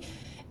we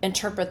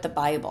interpret the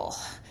Bible?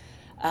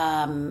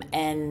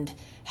 And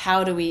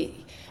how do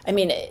we,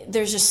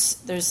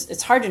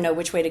 it's hard to know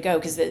which way to go,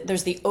 because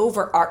there's the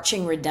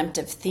overarching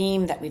redemptive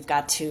theme that we've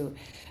got to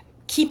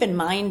keep in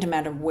mind no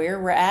matter where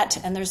we're at.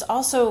 And there's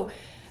also,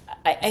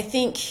 I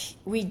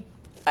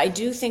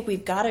do think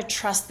we've got to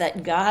trust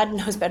that God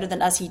knows better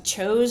than us. He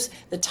chose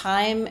the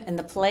time and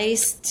the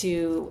place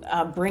to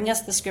bring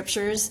us the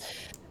scriptures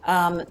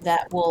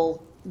that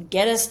will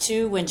get us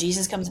to when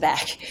Jesus comes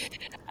back.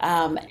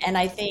 And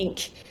I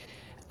think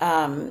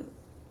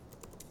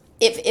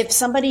if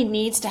somebody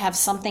needs to have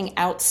something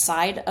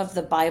outside of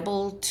the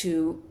Bible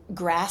to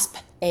grasp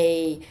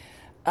a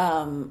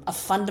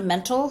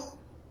fundamental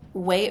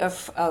way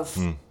of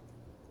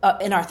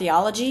in our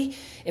theology,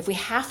 if we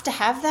have to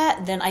have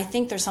that, then I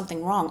think there's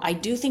something wrong. I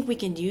do think we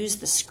can use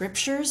the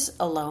scriptures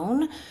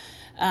alone.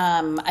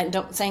 I'm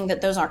not saying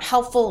that those aren't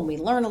helpful, and we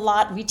learn a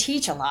lot. We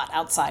teach a lot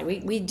outside.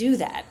 We do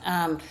that.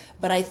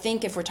 But I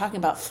think if we're talking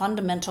about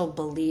fundamental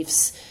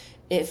beliefs,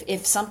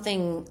 if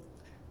something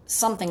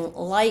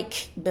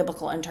like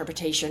biblical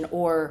interpretation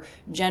or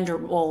gender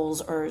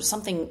roles or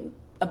something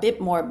a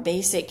bit more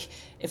basic,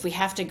 if we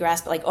have to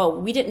grasp like, oh,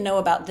 we didn't know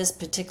about this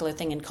particular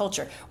thing in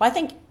culture. Well, I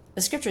think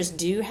the scriptures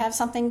do have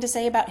something to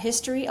say about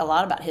history, a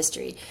lot about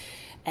history.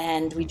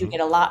 And we do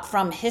get a lot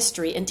from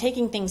history and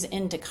taking things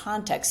into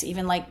context,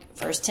 even like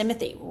First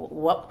Timothy.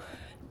 What,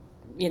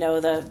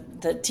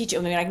 the teacher,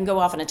 I can go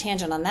off on a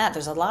tangent on that.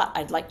 There's a lot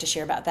I'd like to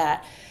share about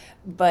that.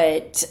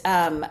 But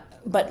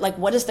like,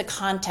 what is the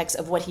context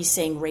of what he's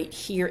saying right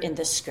here in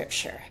this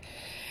scripture?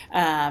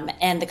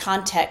 And the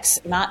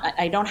context,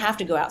 I don't have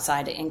to go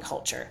outside in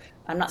culture.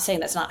 I'm not saying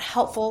that's not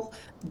helpful,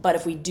 but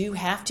if we do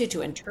have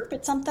to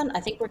interpret something,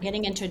 I think we're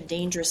getting into a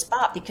dangerous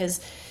spot,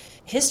 because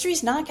history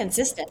is not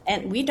consistent,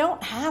 and we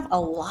don't have a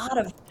lot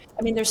of,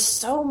 there's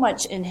so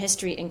much in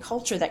history and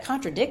culture that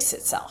contradicts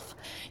itself.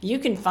 You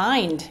can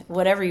find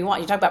whatever you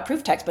want. You talk about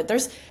proof text, but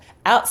there's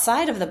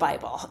outside of the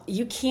Bible,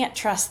 you can't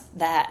trust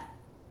that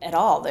at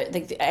all.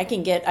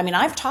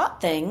 I've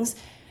taught things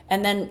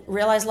and then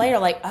realized later,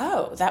 like,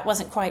 oh, that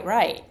wasn't quite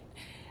right.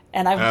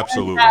 And I've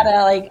absolutely learned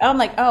how to I'm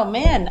like, oh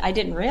man, I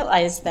didn't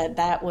realize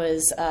that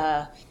was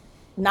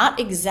not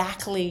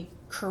exactly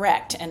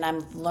correct. And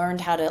I've learned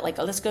how to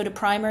let's go to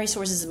primary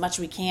sources as much as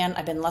we can.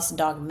 I've been less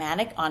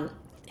dogmatic on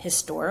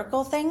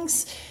historical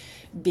things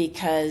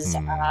because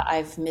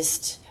I've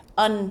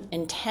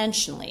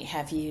unintentionally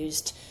have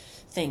used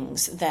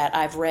things that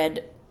I've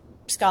read,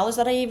 scholars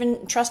that I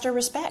even trust or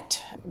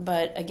respect.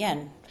 But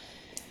again,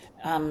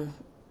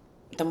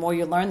 the more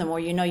you learn, the more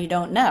you know you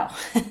don't know.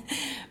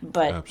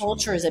 But absolutely.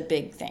 Culture is a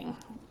big thing.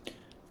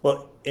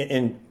 Well,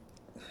 and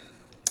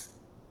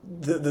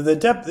the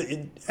depth,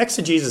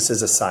 exegesis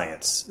is a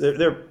science.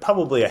 There are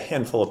probably a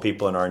handful of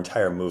people in our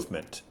entire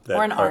movement that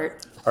Or an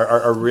art.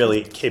 are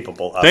really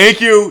capable of.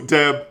 Thank you,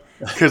 Deb.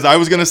 Because I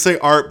was going to say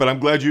art, but I'm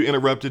glad you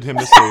interrupted him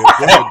to say it.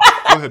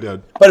 Go ahead,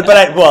 Deb.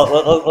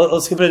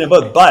 Let's keep it in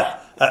both.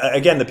 But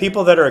again, the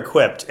people that are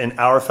equipped in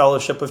our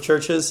fellowship of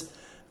churches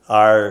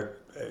are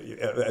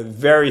a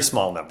very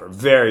small number,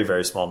 very,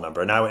 very small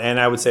number. And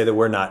I would say that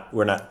we're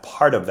not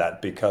part of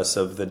that because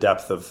of the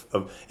depth of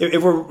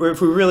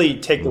if we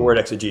really take the word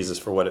exegesis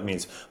for what it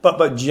means.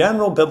 But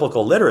general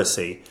biblical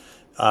literacy,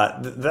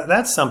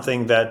 that's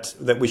something that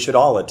we should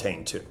all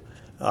attain to.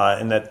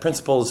 And that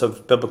principles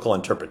of biblical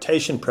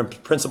interpretation,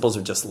 principles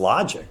of just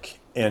logic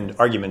and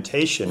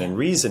argumentation and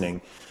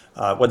reasoning,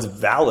 what's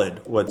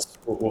valid,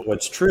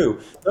 what's true.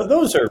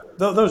 Those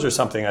are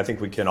something I think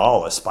we can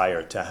all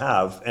aspire to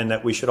have, and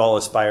that we should all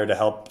aspire to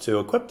help to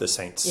equip the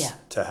saints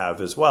to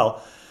have as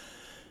well.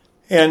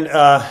 And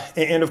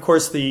of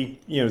course the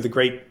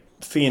great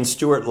Fee and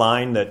Stewart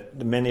line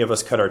that many of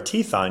us cut our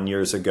teeth on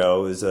years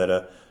ago is that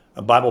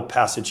a Bible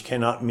passage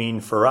cannot mean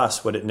for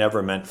us what it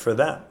never meant for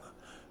them.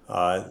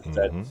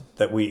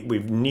 That we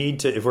need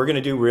to, if we're going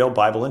to do real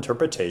Bible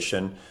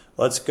interpretation,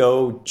 let's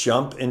go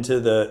jump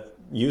into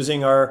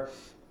using our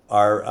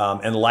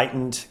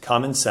enlightened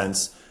common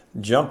sense,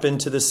 jump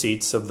into the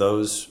seats of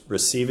those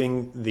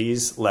receiving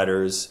these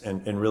letters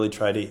and really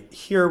try to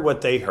hear what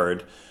they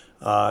heard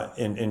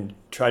and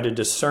try to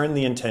discern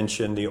the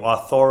intention, the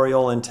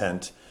authorial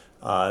intent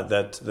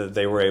that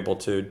they were able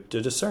to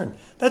discern.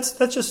 That's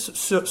just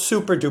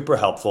super duper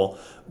helpful.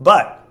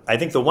 But I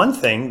think the one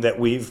thing that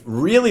we've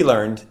really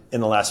learned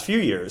in the last few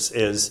years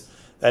is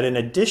that in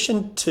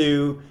addition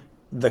to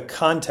the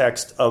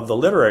context of the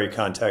literary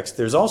context,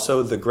 there's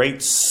also the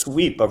great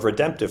sweep of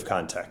redemptive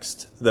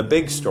context, the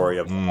big story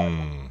of the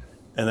Bible.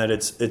 And that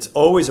it's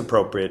always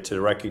appropriate to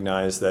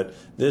recognize that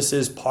this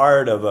is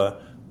part of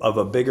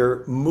a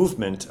bigger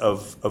movement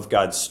of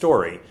God's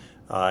story,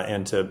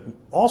 and to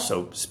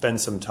also spend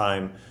some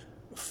time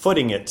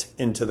footing it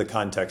into the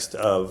context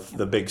of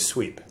the big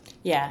sweep.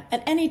 Yeah,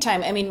 at any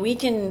time. I mean, we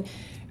can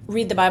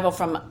read the Bible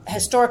from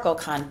historical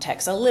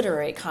context, a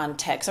literary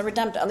context, a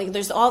redemptive. I mean,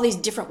 there's all these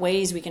different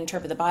ways we can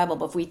interpret the Bible,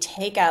 but if we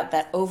take out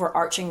that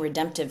overarching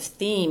redemptive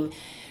theme,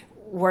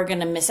 we're going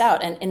to miss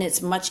out. And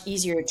it's much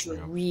easier to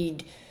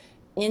read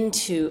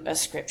into a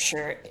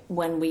scripture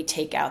when we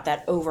take out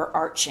that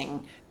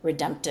overarching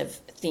redemptive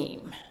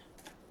theme.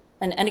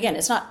 And again,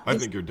 it's not. I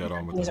think you're dead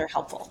on with that. These are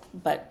helpful,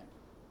 but.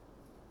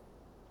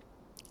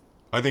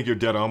 I think you're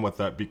dead on with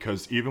that,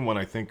 because even when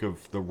I think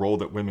of the role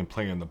that women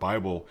play in the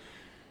Bible,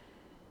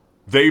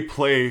 they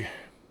play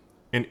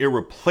an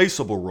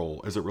irreplaceable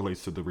role as it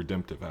relates to the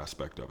redemptive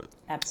aspect of it.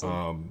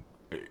 Absolutely.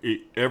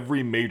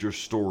 Every major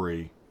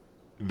story,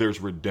 there's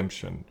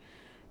redemption.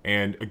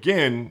 And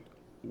again,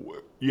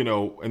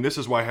 and this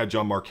is why I had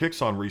John Mark Hicks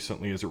on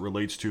recently as it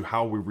relates to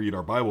how we read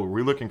our Bible. Are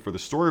we looking for the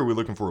story, or are we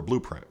looking for a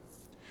blueprint?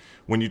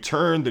 When you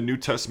turn the New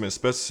Testament,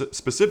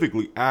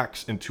 specifically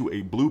Acts, into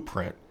a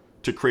blueprint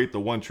to create the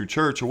one true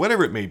church or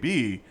whatever it may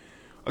be,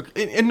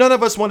 and none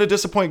of us want to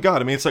disappoint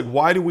God. I mean, it's like,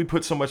 why do we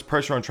put so much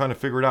pressure on trying to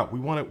figure it out? We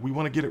want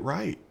to get it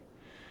right.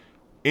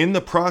 In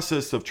the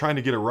process of trying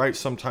to get it right,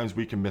 sometimes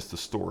we can miss the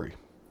story.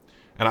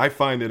 And I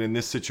find that in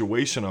this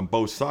situation on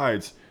both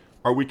sides,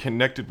 are we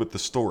connected with the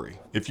story?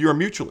 If you're a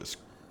mutualist,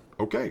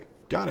 okay,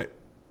 got it.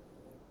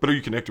 But are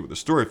you connected with the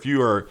story? If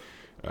you are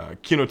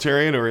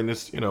Kenotarian or in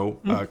this,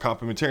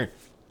 complementarian,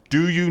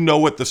 do you know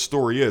what the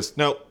story is?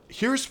 Now,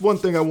 here's one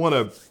thing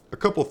a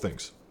couple of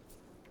things.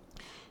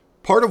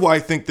 Part of why I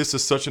think this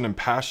is such an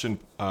impassioned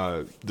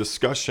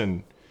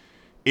discussion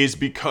is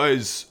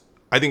because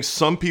I think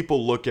some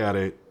people look at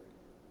it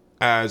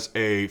as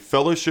a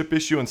fellowship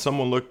issue, and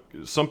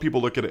some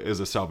people look at it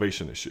as a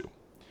salvation issue.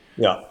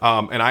 Yeah.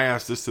 And I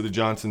asked this to the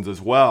Johnsons as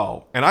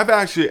well. And I've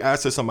actually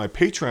asked this on my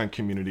Patreon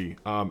community.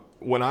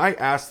 When I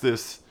asked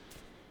this,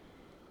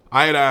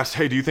 I had asked,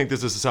 hey, do you think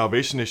this is a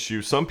salvation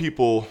issue? Some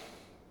people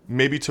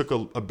maybe took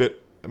a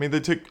bit, they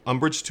took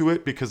umbrage to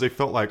it because they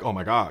felt like, oh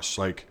my gosh,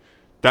 like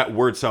that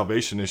word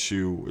salvation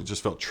issue, it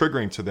just felt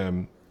triggering to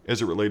them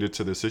as it related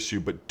to this issue.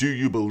 But do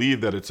you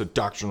believe that it's a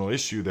doctrinal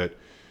issue that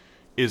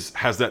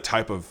has that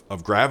type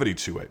of gravity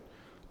to it?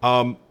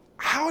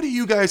 How do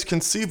you guys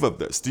conceive of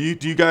this? Do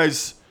you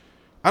guys,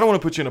 I don't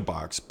want to put you in a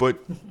box, but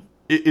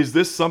is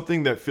this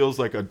something that feels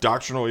like a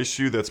doctrinal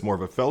issue that's more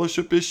of a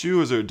fellowship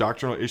issue? Is it a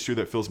doctrinal issue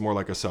that feels more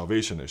like a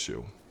salvation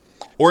issue?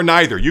 Or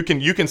neither? You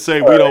can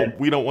say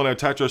we don't want to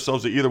attach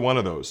ourselves to either one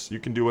of those. You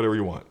can do whatever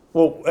you want.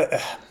 Well,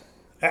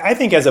 I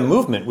think as a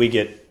movement, we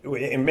get,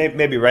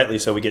 maybe rightly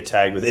so, we get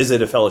tagged with, is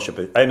it a fellowship?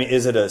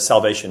 Is it a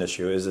salvation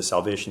issue? Is it a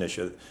salvation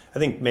issue? I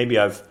think maybe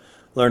I've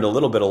learned a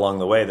little bit along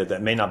the way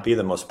that may not be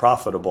the most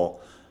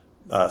profitable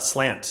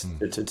slant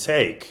to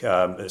take,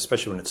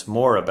 especially when it's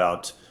more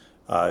about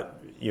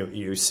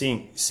you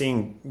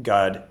seeing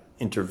God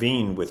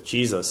intervene with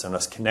Jesus and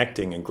us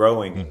connecting and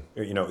growing.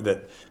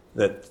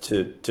 That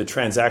to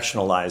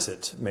transactionalize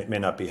it may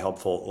not be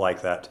helpful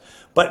like that.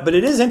 But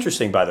it is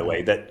interesting, by the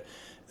way, that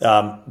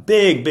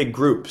big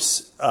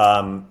groups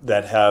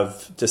that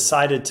have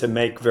decided to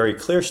make very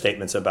clear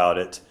statements about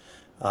it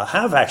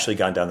have actually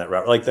gone down that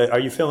route. Like, are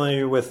you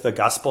familiar with the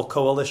Gospel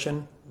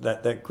Coalition,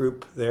 that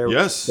group there?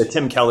 Yes. The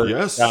Tim Keller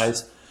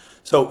guys.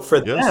 So for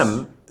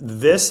them,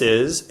 this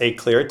is a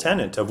clear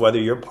tenet of whether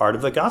you're part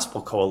of the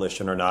Gospel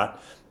Coalition or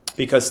not.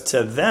 Because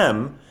to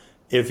them,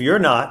 if you're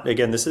not,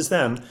 again, this is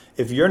them,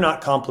 if you're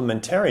not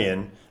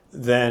complementarian,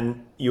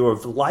 then you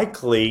have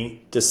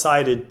likely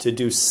decided to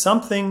do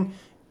something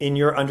in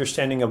your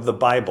understanding of the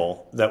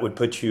Bible that would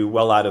put you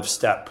well out of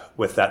step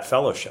with that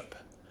fellowship.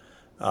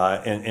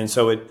 And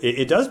so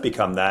it does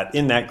become that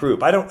in that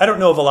group. I don't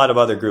know of a lot of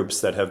other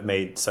groups that have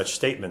made such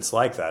statements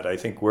like that. I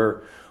think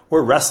we're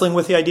wrestling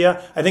with the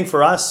idea. I think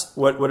for us,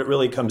 what it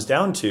really comes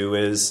down to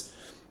is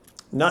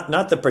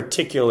not the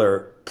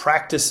particular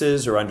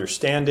practices or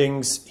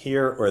understandings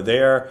here or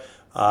there,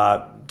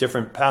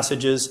 different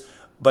passages,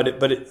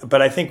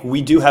 but I think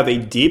we do have a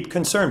deep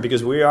concern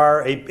because we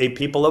are a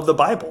people of the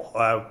Bible.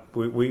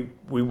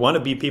 We want to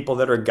be people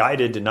that are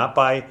guided not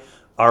by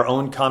our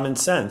own common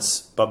sense,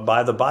 but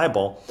by the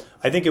Bible.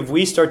 I think if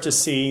we start to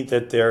see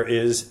that there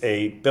is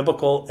a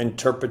biblical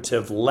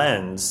interpretive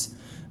lens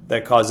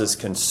that causes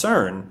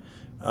concern,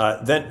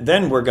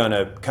 then we're going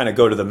to kind of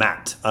go to the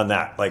mat on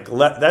that. Like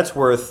that's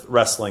worth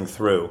wrestling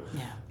through,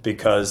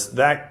 because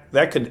that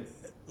could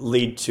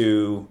lead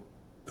to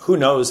who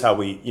knows how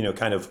we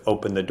kind of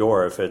open the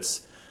door. If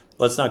it's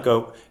let's not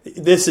go.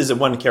 This is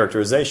one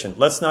characterization.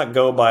 Let's not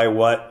go by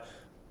what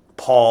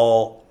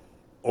Paul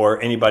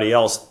or anybody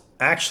else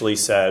actually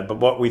said, but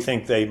what we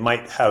think they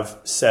might have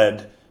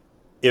said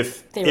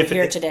if they were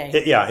here today.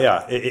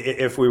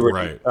 If we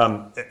were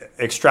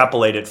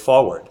extrapolate it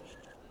forward.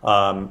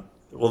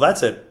 Well,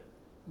 that's it.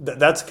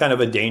 That's kind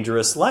of a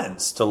dangerous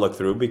lens to look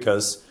through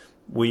because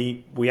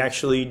we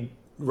actually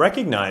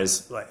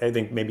recognize, I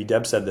think maybe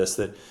Deb said this,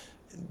 that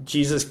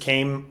Jesus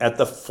came at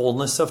the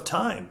fullness of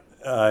time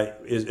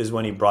is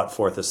when he brought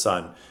forth a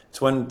son. It's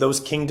when those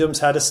kingdoms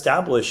had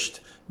established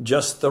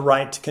just the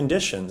right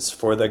conditions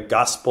for the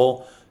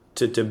gospel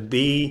to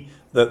be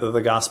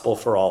the gospel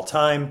for all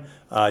time,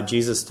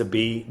 Jesus to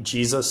be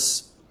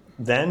Jesus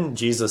then,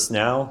 Jesus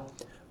now.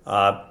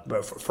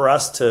 But for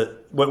us to,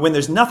 when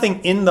there's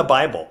nothing in the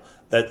Bible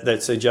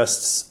that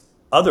suggests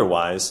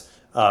otherwise,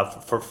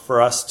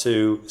 for us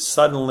to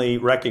suddenly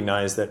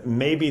recognize that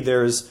maybe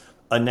there's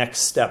a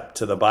next step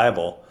to the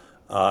Bible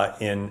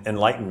in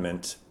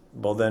enlightenment,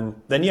 well, then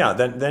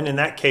in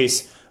that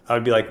case, I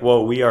would be like,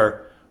 whoa,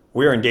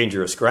 we're in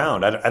dangerous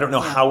ground. I don't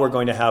know how we're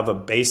going to have a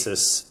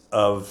basis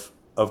of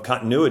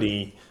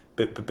continuity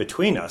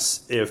between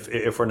us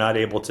if we're not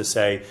able to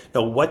say,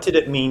 no, what did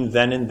it mean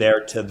then and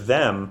there to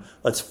them?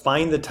 Let's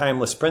find the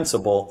timeless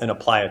principle and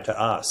apply it to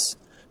us.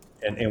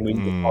 And we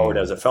move forward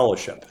as a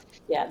fellowship.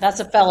 Yeah, that's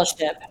a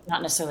fellowship,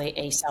 not necessarily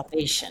a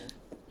salvation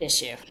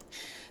issue.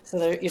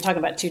 So you're talking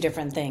about two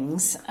different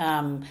things.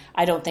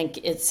 I don't think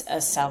it's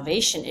a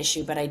salvation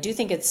issue, but I do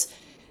think it's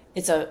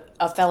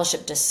a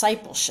fellowship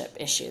discipleship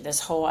issue. This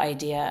whole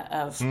idea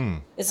of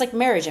it's like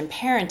marriage and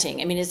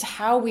parenting. I mean, it's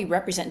how we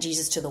represent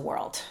Jesus to the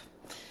world.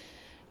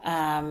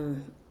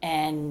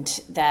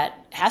 And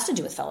that has to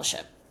do with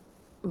fellowship.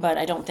 But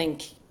I don't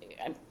think,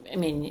 I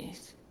mean,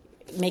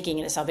 making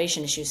it a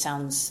salvation issue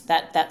sounds,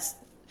 that's,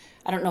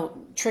 I don't know,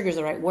 trigger's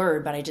the right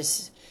word, but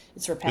it's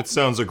repent. It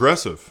sounds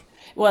aggressive.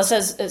 Well,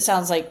 it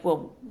sounds like,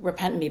 well,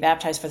 repent and be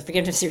baptized for the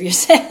forgiveness of your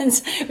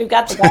sins. We've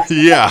got the gospel,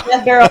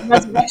 death, burial, and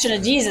resurrection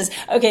of Jesus.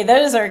 Okay,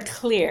 those are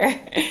clear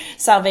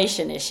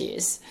salvation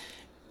issues.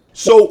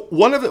 So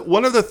one of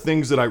the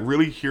things that I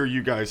really hear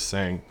you guys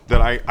saying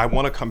that I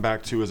want to come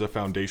back to as a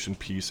foundation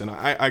piece, and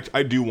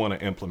I do want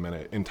to implement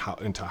it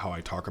into how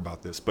I talk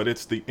about this, but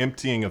it's the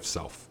emptying of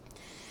self.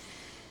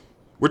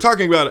 We're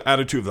talking about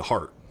attitude of the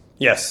heart.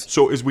 Yes.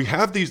 So as we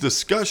have these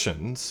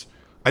discussions,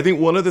 I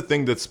think one of the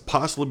things that's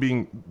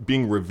possibly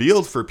being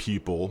revealed for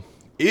people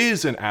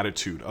is an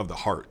attitude of the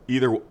heart.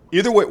 Either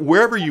way,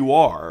 wherever you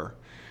are,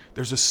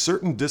 there's a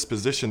certain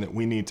disposition that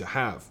we need to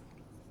have.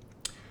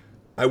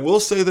 I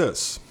will say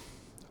this.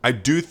 I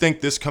do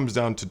think this comes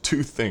down to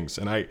two things.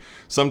 And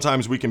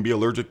sometimes we can be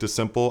allergic to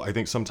simple. I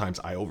think sometimes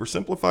I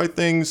oversimplify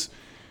things.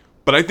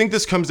 But I think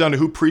this comes down to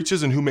who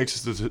preaches and who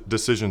makes the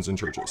decisions in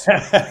churches.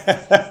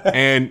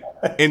 and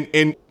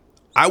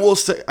I will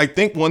say, I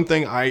think one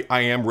thing I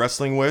am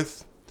wrestling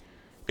with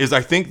is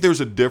I think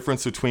there's a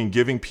difference between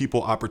giving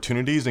people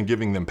opportunities and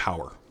giving them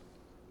power.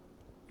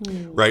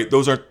 Right?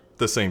 Those aren't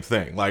the same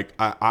thing. Like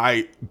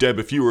Deb,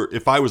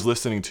 if I was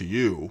listening to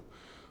you,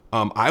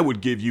 I would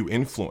give you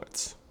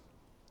influence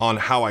on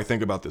how I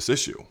think about this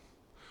issue.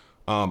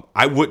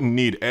 I wouldn't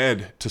need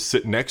Ed to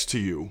sit next to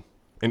you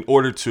in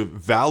order to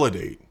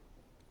validate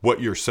what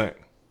you're saying.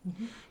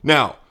 Mm-hmm.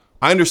 Now,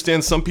 I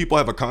understand some people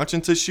have a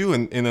conscience issue,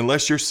 and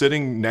unless you're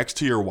sitting next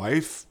to your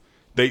wife,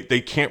 they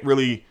can't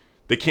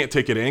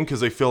take it in because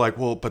they feel like,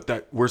 well,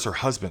 but where's her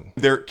husband?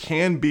 There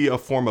can be a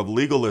form of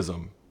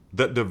legalism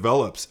that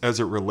develops as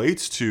it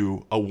relates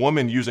to a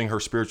woman using her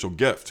spiritual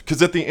gift.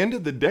 Because at the end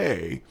of the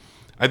day,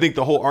 I think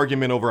the whole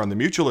argument over on the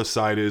mutualist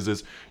side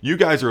is you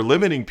guys are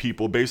limiting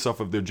people based off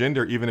of their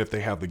gender, even if they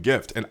have the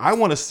gift. And I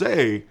want to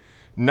say,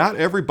 not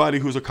everybody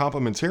who's a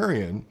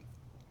complementarian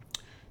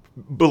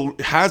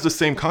has the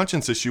same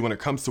conscience issue when it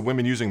comes to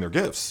women using their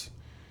gifts.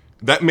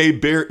 That may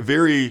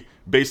vary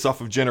based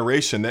off of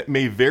generation. That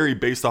may vary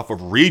based off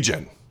of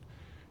region.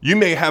 You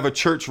may have a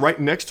church right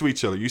next to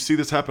each other. You see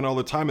this happen all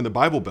the time in the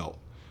Bible Belt.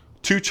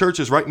 Two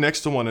churches right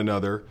next to one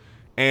another,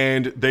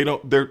 and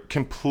they're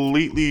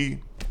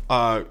completely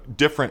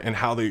different in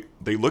how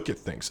they look at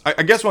things.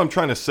 I guess what I'm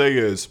trying to say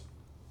is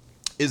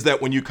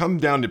that when you come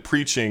down to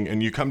preaching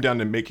and you come down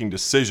to making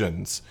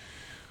decisions,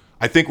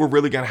 I think we're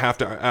really going to have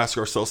to ask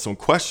ourselves some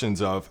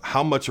questions of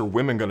how much are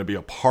women going to be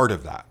a part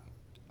of that?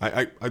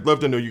 I'd love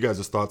to know you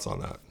guys' thoughts on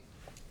that.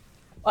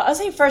 Well, I'll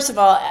say, first of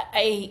all,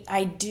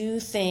 I do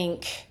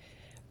think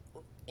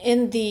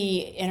in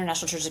the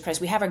International Church of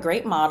Christ, we have a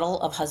great model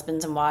of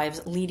husbands and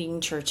wives leading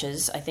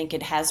churches. I think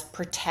it has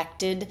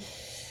protected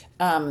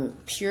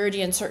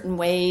purity in certain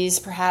ways,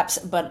 perhaps,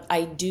 but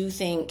I do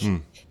think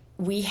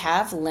we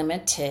have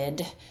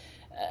limited,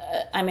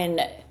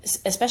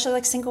 especially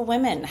like single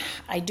women.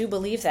 I do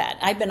believe that.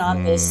 I've been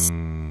on this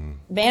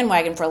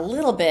bandwagon for a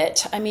little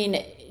bit. I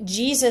mean,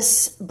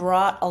 Jesus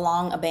brought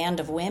along a band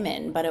of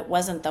women, but it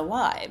wasn't the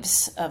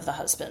wives of the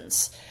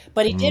husbands.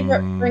 But he did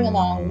bring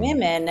along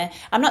women.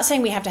 I'm not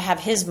saying we have to have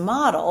his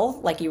model,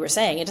 like you were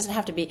saying. It doesn't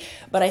have to be.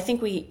 But I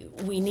think we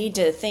need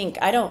to think.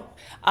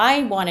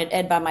 I wanted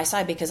Ed by my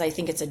side because I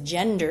think it's a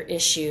gender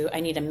issue. I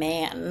need a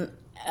man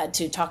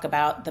to talk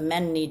about. The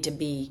men need to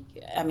be.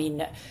 I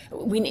mean,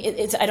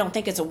 I don't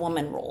think it's a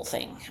woman role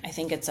thing. I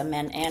think it's a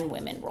men and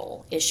women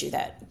role issue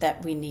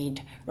that we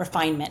need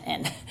refinement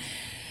in.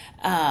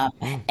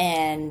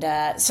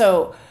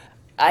 So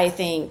I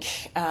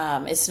think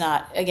it's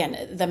not,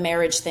 again, the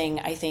marriage thing.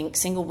 I think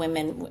single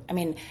women, I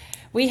mean,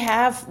 we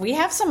had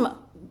some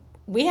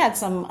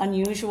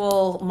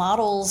unusual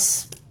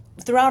models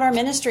throughout our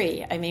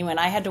ministry. I mean, when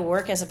I had to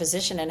work as a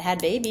physician and had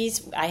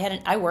babies,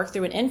 I worked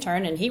through an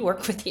intern and he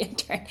worked with the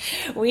intern.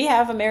 We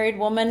have a married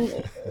woman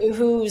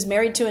who's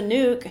married to a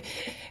nuke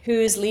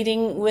who's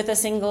leading with a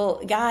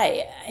single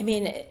guy. I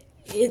mean,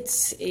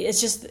 it's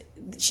just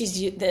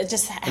it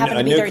just happened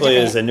to be very different. A nuclear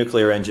is a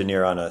nuclear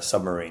engineer on a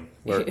submarine.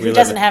 Who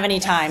doesn't have any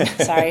time.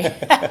 Sorry.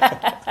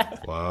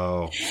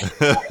 Wow.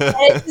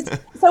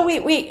 So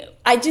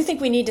I do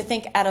think we need to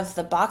think out of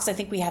the box. I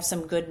think we have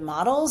some good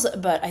models,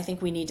 but I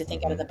think we need to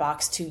think out of the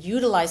box to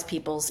utilize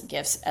people's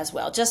gifts as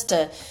well. Just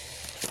to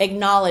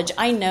acknowledge,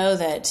 I know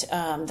that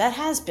that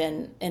has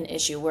been an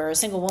issue where a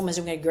single woman is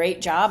doing a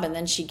great job, and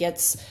then he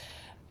gets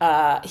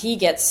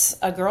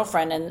a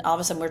girlfriend, and all of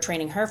a sudden we're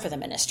training her for the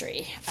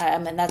ministry.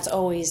 And that's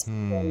always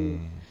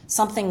been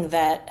something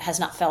that has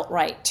not felt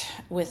right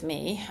with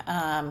me.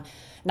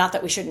 Not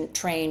that we shouldn't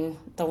train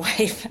the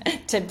wife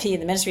to be in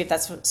the ministry if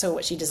that's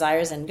what she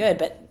desires, and good,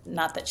 but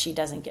not that she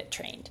doesn't get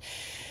trained.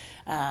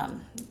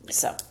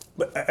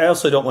 But I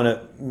also don't want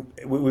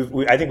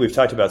to. I think we've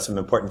talked about some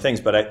important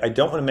things, but I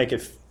don't want to make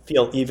it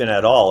feel even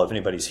at all, if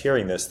anybody's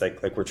hearing this,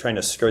 like we're trying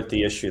to skirt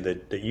the issue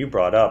that you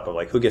brought up of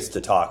like who gets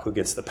to talk, who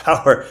gets the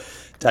power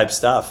type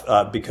stuff.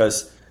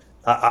 Because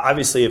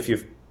obviously, if you're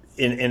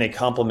in a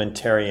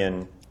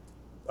complementarian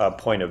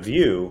point of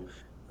view,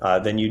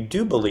 then you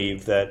do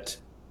believe that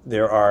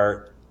there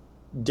are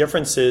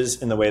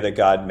differences in the way that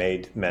God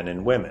made men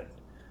and women.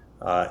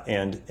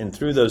 And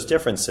through those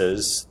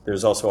differences,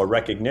 there's also a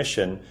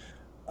recognition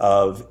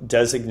of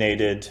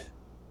designated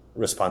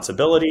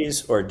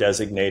responsibilities or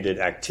designated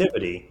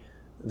activity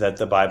that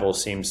the Bible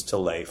seems to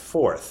lay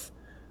forth.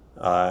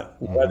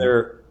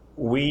 Whether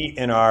we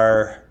in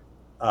our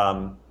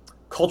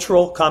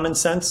cultural common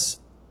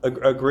sense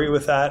agree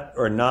with that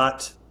or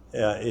not,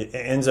 it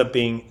ends up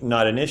being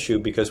not an issue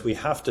because we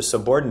have to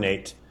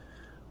subordinate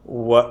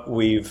what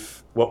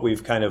we've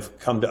kind of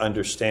come to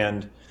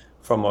understand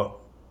from a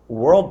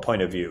world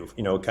point of view,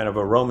 kind of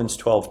a Romans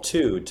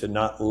 12:2, to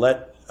not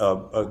let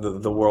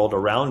the world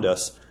around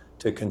us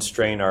to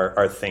constrain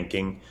our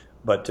thinking,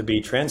 but to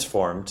be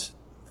transformed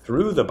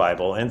through the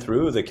Bible and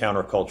through the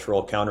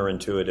countercultural,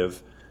 counterintuitive,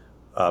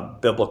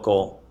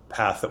 biblical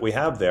path that we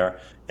have there.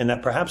 And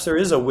that perhaps there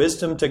is a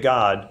wisdom to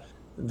God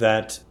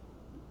that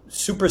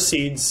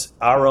supersedes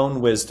our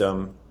own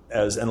wisdom,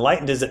 as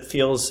enlightened as it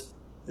feels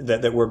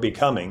that we're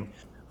becoming,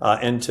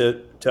 and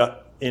to,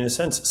 in a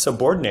sense,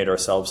 subordinate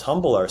ourselves,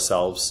 humble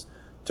ourselves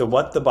to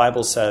what the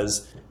Bible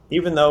says,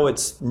 even though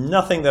it's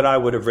nothing that I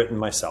would have written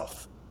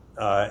myself.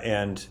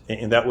 And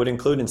that would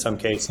include, in some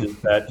cases,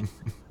 that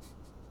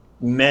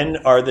men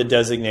are the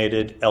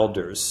designated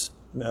elders,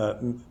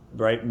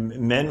 right?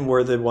 Men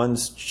were the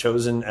ones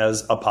chosen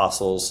as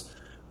apostles.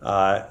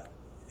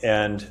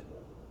 And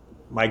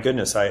my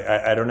goodness,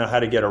 I don't know how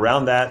to get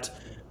around that.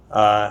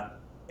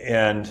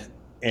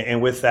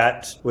 And with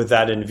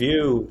that in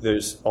view,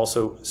 there's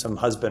also some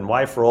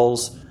husband-wife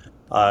roles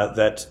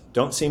that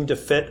don't seem to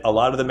fit a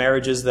lot of the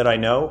marriages that I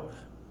know.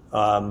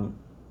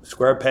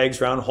 Square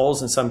pegs, round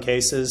holes in some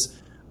cases,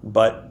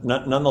 but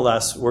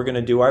nonetheless, we're going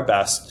to do our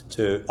best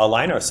to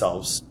align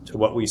ourselves to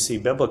what we see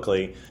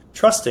biblically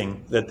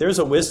trusting that there's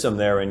a wisdom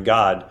there in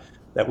God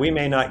that we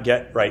may not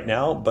get right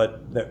now,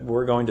 but that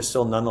we're going to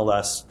still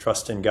nonetheless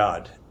trust in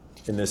God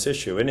in this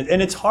issue. And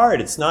it's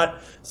hard. It's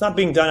not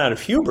being done out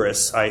of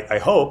hubris. I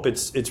hope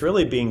it's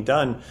really being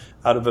done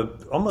out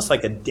of almost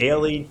like a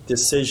daily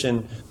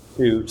decision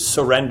to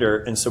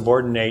surrender and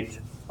subordinate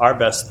our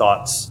best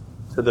thoughts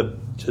to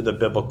the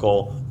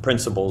biblical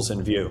principles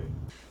in view.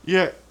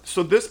 Yeah.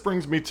 So this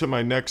brings me to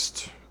my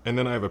next, and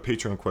then I have a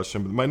Patreon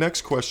question. But my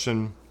next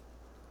question,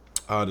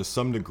 to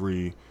some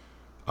degree,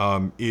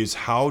 is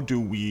how do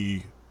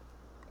we?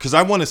 Because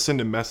I want to send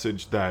a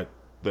message that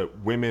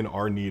women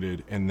are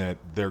needed and that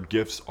their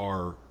gifts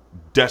are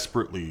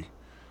desperately,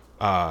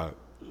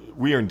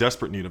 we are in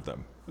desperate need of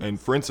them. And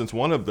for instance,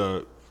 one of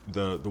the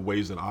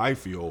ways that I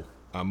feel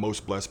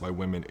most blessed by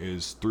women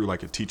is through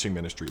like a teaching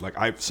ministry.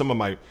 Like some of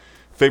my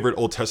favorite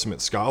Old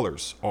Testament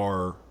scholars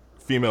are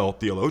female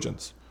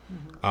theologians.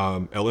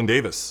 Ellen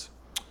Davis,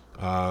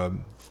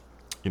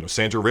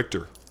 Sandra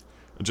Richter,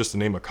 just to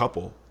name a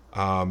couple.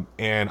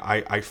 And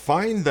I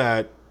find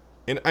that,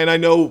 and I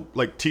know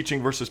like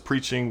teaching versus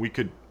preaching, we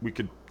could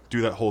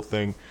do that whole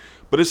thing.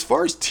 But as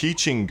far as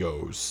teaching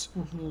goes,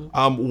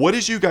 what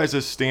is you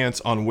guys'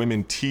 stance on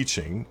women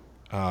teaching?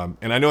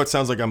 And I know it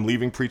sounds like I'm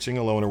leaving preaching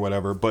alone or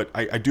whatever, but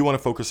I do want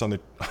to focus on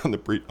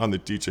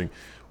the teaching.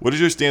 What is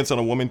your stance on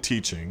a woman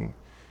teaching?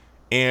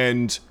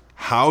 And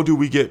how do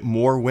we get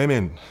more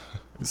women?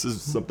 This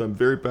is something I'm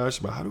very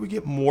passionate about. How do we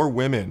get more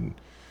women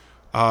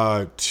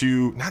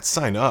to not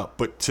sign up,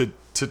 but to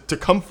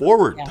come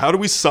forward? Yeah. How do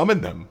we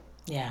summon them?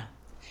 Yeah.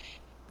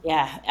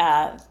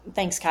 Yeah.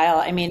 Thanks, Kyle.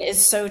 I mean,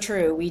 it's so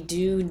true. We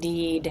do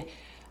need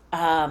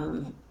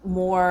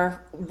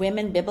more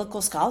women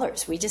biblical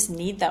scholars. We just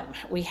need them.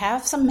 We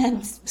have some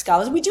men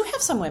scholars. We do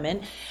have some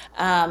women,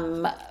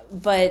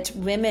 but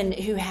women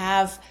who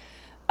have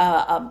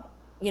a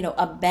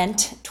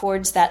bent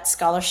towards that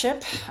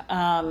scholarship,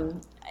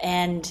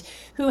 and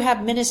who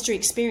have ministry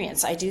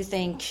experience. I do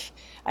think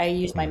I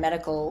use my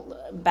medical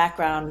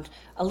background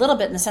a little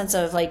bit in the sense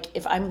of like,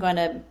 if I'm going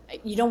to,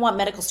 you don't want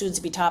medical students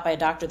to be taught by a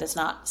doctor that's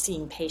not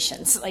seeing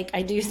patients. Like,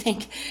 I do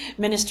think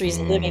ministry is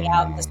living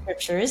out the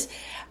scriptures.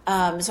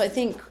 So I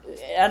think,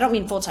 I don't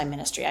mean full-time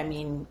ministry. I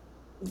mean,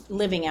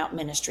 living out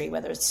ministry,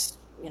 whether it's,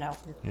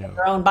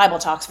 their own Bible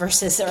talks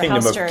versus their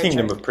house church.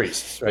 Kingdom of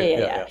priests,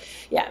 right?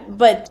 Yeah.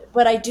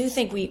 But I do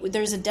think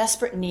there's a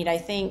desperate need. I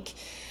think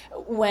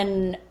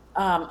when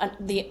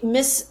the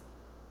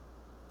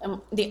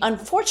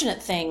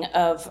unfortunate thing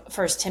of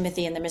First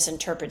Timothy and the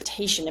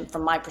misinterpretation, and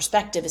from my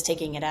perspective, is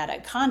taking it out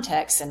of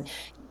context and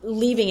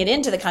leaving it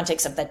into the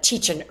context of the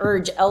teach and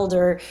urge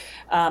elder,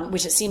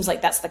 which it seems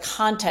like that's the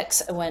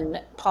context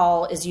when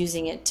Paul is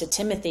using it to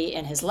Timothy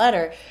in his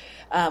letter,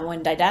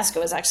 when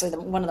didasko is actually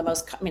one of the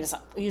most, it's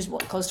used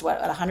close to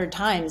 100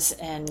 times,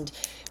 and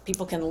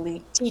people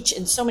can teach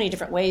in so many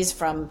different ways,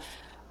 from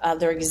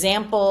their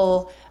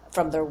example,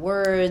 from their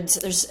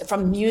words,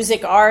 from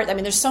music, art. I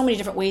mean, there's so many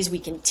different ways we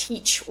can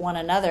teach one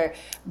another.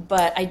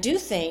 But I do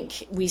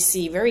think we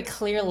see very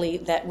clearly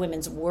that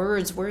women's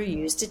words were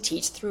used to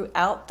teach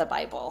throughout the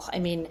Bible. I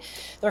mean,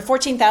 there are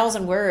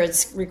 14,000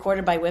 words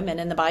recorded by women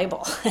in the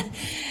Bible,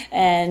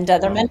 and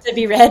they're meant to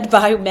be read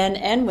by men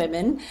and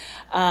women.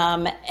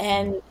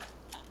 And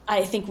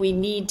I think we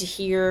need to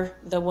hear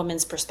the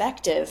woman's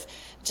perspective.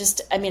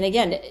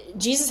 Again,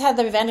 Jesus had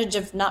the advantage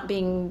of not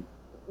being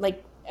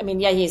like,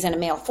 he's in a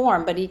male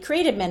form, but he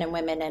created men and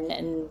women,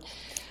 and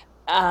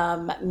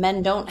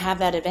men don't have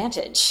that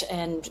advantage.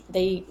 And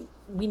we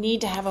need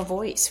to have a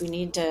voice. We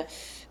need to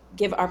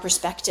give our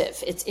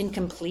perspective. It's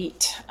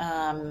incomplete.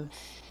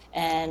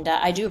 And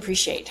I do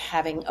appreciate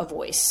having a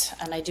voice,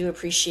 and I do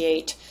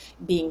appreciate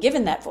being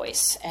given that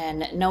voice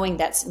and knowing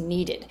that's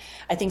needed.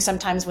 I think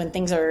sometimes when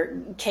things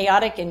are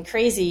chaotic and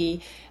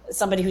crazy,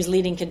 somebody who's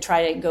leading can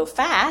try to go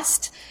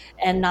fast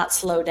and not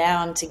slow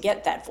down to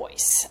get that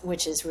voice,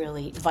 which is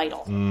really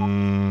vital.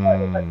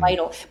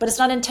 But it's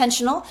not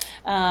intentional.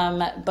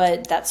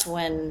 But that's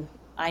when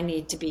I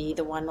need to be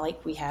the one.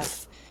 Like, we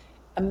have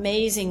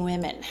amazing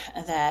women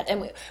I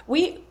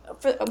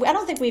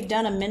don't think we've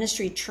done a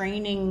ministry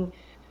training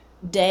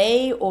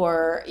day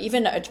or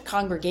even a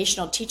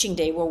congregational teaching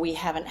day where we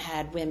haven't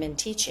had women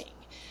teaching.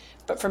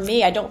 But for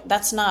me,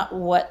 that's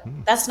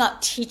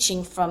not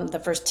teaching from the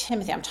First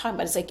Timothy I'm talking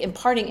about. It's like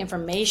imparting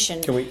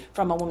information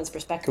from a woman's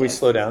perspective. Can we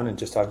slow down and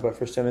just talk about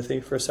First Timothy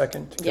for a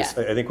second? Because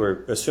I think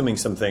we're assuming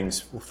some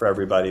things for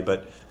everybody,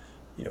 but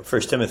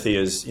First Timothy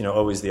is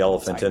always the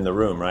elephant in the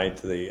room,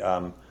 right? Let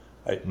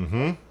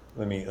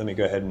me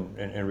go ahead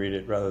and read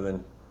it rather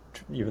than,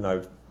 even though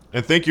I've.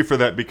 And thank you for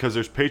that, because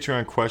there's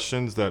Patreon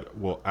questions that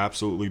will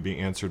absolutely be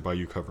answered by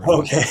you covering.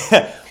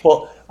 Okay.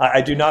 Well, I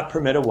do not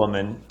permit a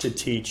woman to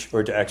teach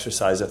or to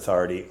exercise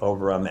authority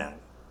over a man,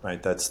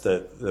 right? That's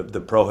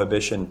the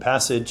prohibition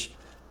passage.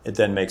 It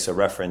then makes a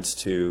reference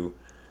to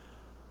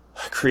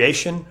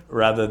creation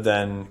rather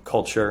than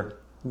culture,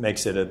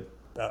 makes it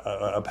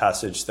a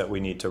passage that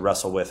we need to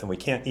wrestle with, and we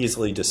can't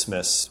easily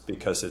dismiss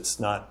because it's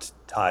not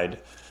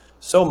tied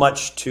so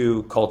much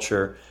to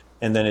culture,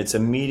 and then it's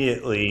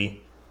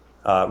immediately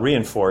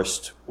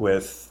reinforced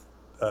with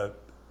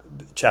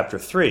chapter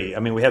 3. I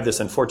mean, we have this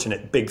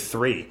unfortunate big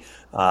three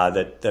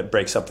that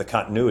breaks up the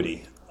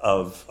continuity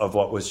of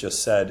what was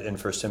just said in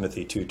 1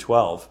 Timothy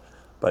 2:12,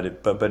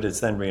 but it's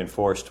then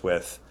reinforced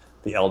with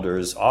the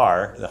elders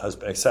are the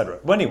husband, etc.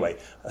 Well, anyway,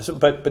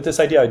 but this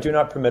idea, I do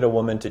not permit a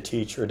woman to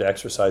teach or to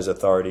exercise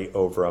authority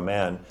over a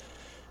man,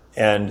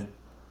 and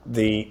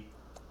the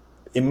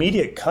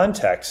immediate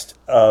context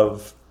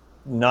of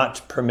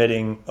not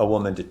permitting a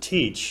woman to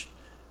teach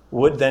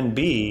would then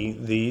be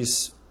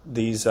these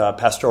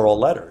pastoral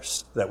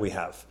letters that we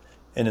have.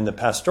 And in the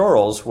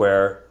pastorals,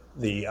 where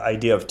the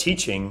idea of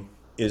teaching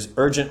is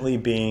urgently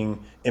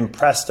being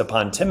impressed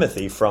upon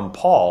Timothy from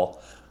Paul,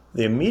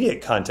 the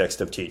immediate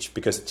context of teach,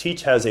 because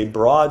teach has a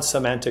broad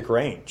semantic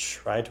range,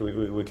 right?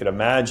 We could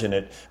imagine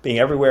it being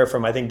everywhere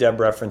from, I think Deb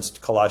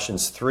referenced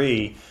Colossians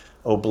 3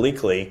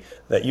 obliquely,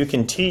 that you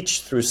can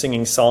teach through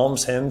singing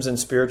psalms, hymns, and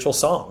spiritual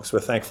songs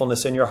with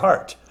thankfulness in your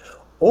heart.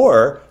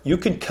 Or you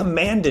can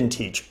command and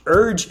teach,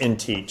 urge and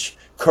teach,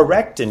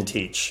 correct and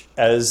teach,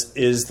 as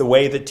is the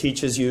way that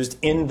teach is used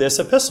in this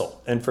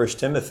epistle in 1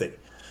 Timothy.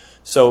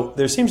 So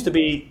there seems to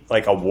be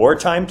like a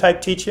wartime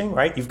type teaching,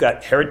 right? You've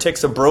got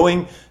heretics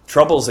a-brewing,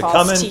 troubles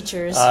a-coming. False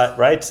teachers.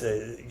 Right?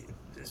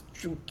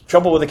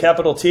 Trouble with a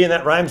capital T, and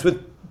that rhymes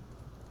with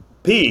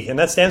P, and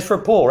that stands for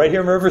pool, right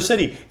here in River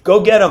City.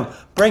 Go get them,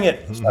 bring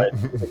it. Sorry,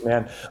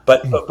 man.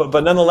 But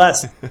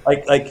nonetheless,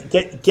 like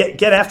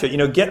get after it. You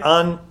know, get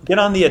on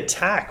the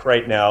attack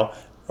right now,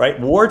 right?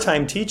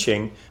 Wartime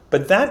teaching,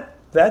 but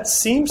that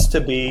seems to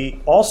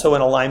be also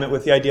in alignment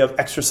with the idea of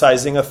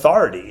exercising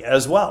authority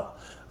as well.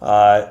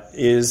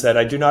 Is that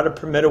I do not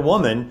permit a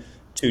woman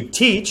to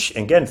teach.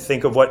 Again,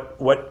 think of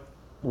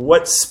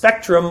what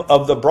spectrum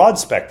of the broad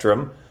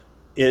spectrum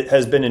it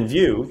has been in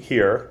view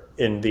here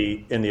in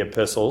the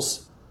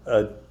epistles,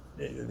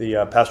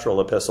 the pastoral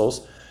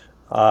epistles.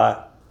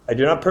 I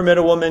do not permit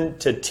a woman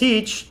to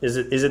teach. Is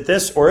it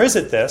this or is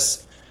it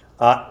this,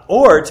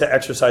 or to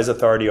exercise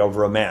authority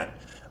over a man?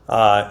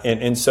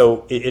 And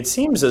so it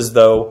seems as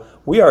though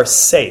we are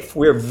safe.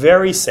 We are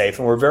very safe,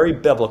 and we're very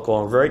biblical,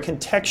 and we're very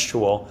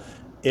contextual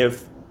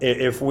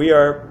if we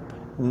are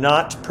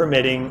not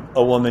permitting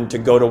a woman to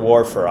go to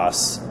war for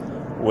us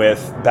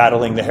with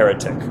battling the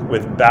heretic,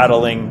 with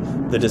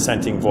battling the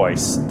dissenting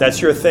voice.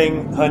 That's your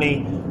thing,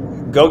 honey.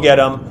 Go get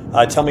them.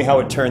 Tell me how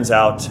it turns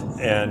out,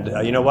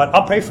 and you know what?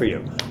 I'll pray for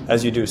you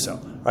as you do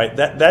so. Right?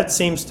 That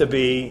seems to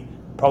be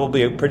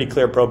probably a pretty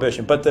clear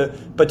prohibition. But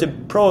to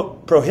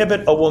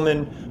prohibit a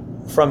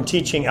woman from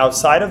teaching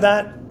outside of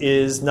that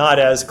is not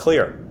as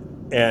clear,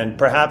 and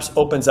perhaps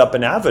opens up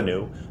an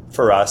avenue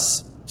for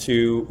us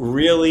to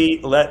really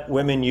let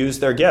women use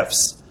their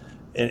gifts.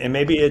 And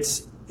maybe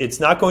it's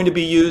not going to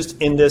be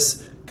used in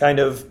this kind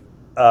of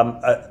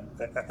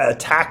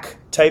attack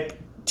type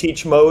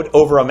teach mode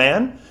over a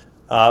man,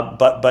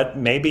 but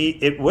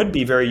maybe it would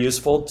be very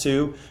useful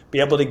to be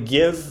able to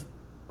give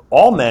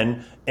all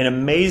men an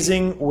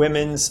amazing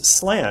women's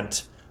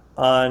slant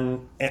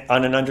on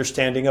an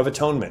understanding of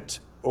atonement,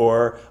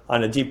 or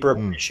on a deeper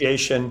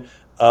appreciation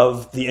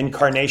of the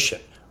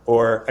incarnation.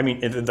 Or, I mean,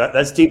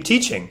 that's deep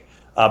teaching,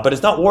 but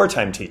it's not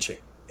wartime teaching.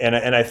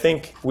 And I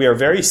think we are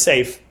very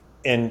safe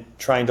in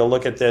trying to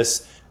look at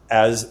this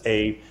as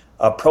a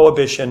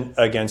prohibition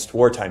against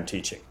wartime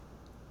teaching.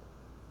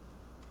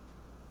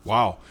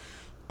 Wow.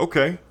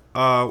 Okay.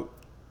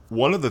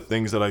 One of the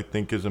things that I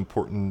think is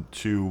important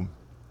to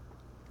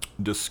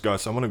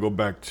discuss, I want to go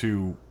back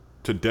to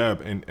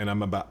Deb, and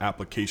I'm about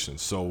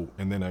applications. So,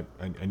 and then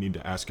I need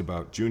to ask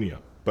about Junia.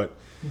 But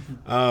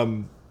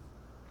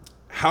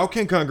how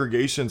can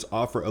congregations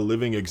offer a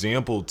living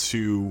example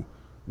to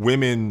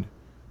women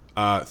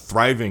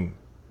thriving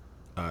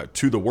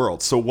to the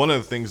world? So one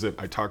of the things that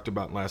I talked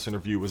about in last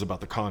interview was about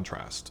the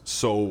contrast.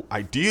 So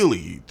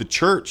ideally, the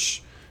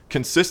church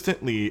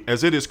consistently,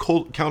 as it is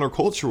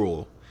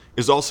countercultural,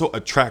 is also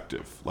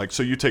attractive. Like,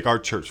 so you take our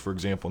church, for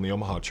example, in the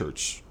Omaha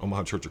Church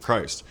of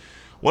Christ.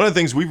 One of the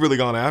things we've really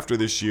gone after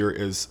this year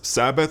is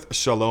Sabbath,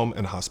 Shalom,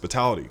 and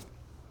hospitality.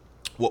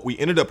 What we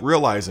ended up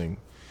realizing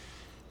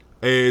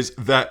is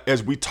that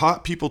as we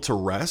taught people to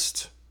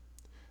rest,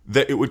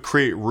 that it would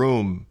create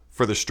room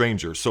for the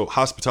stranger. So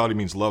hospitality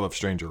means love of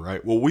stranger,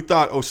 right? Well, we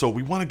thought, so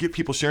we want to get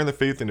people sharing the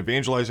faith and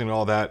evangelizing and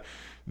all that.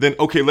 Then,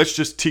 okay, let's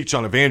just teach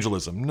on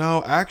evangelism.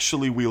 No,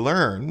 actually, we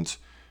learned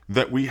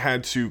that we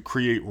had to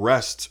create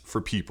rest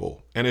for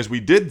people. And as we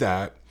did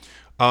that,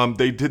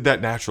 they did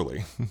that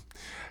naturally.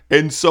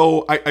 And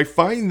so I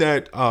find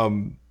that,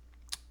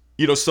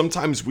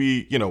 sometimes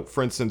we,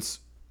 for instance,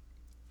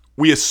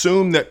 we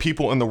assume that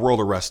people in the world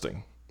are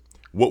resting.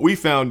 What we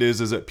found is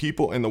that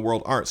people in the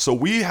world aren't. So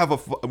we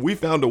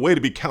found a way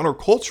to be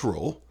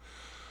countercultural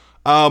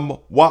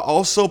while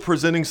also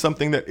presenting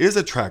something that is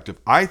attractive.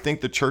 I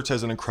think the church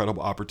has an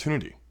incredible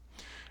opportunity.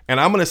 And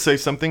I'm going to say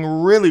something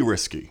really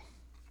risky.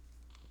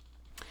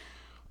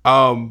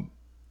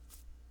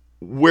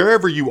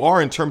 Wherever you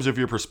are in terms of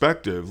your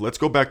perspective, let's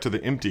go back to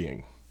the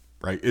emptying,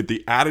 right?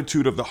 The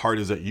attitude of the heart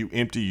is that you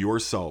empty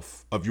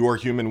yourself of your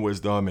human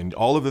wisdom and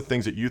all of the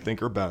things that you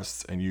think are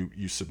best, and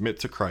you submit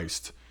to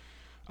Christ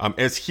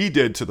as he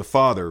did to the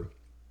Father.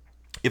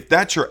 if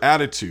that's your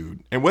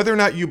attitude, and whether or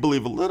not you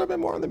believe a little bit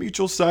more on the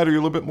mutual side or you're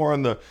a little bit more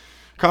on the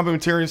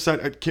complementarian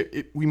side,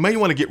 we may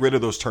want to get rid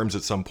of those terms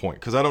at some point,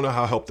 because I don't know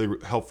how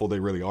helpful they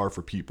really are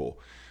for people.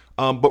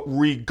 But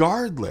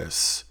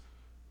regardless,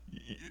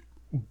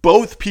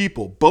 both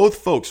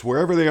folks,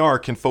 wherever they are,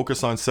 can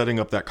focus on setting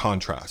up that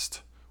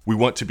contrast. We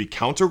want to be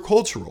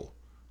countercultural,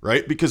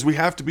 right? Because we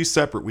have to be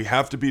separate. We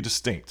have to be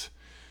distinct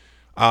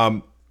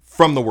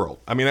from the world.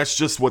 I mean, that's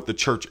just what the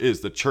church is.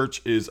 The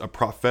church is a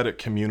prophetic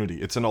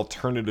community. It's an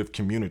alternative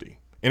community,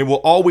 and it will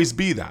always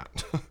be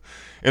that.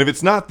 And if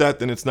it's not that,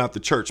 then it's not the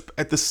church. But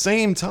at the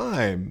same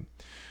time,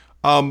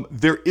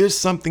 there is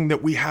something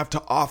that we have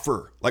to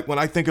offer. Like when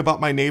I think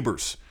about my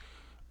neighbors,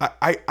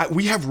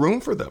 we have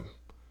room for them.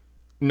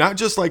 Not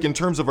just like in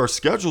terms of our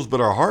schedules, but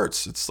our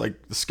hearts. It's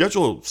like the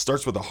schedule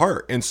starts with the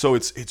heart. And so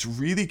it's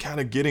really kind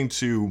of getting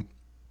to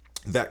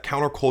that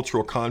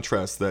countercultural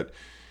contrast that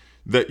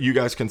you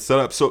guys can set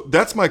up. So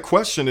that's my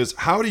question, is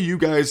how do you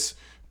guys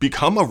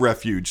become a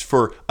refuge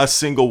for a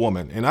single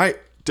woman? And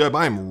Deb,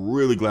 I'm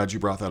really glad you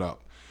brought that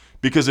up,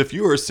 because if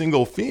you are a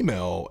single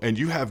female and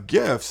you have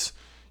gifts,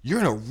 you're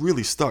in a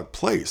really stuck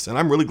place. And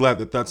I'm really glad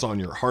that that's on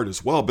your heart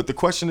as well. But the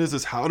question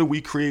is how do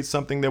we create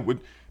something that would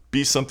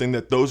be something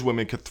that those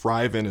women could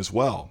thrive in as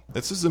well?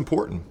 This is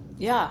important.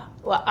 Yeah.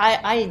 Well,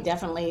 I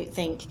definitely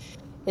think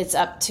it's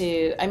up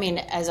to, I mean,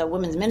 as a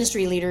women's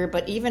ministry leader,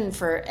 but even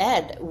for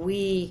Ed,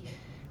 we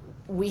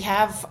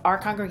have our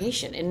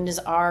congregation, and it is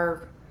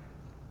our,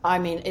 I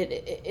mean,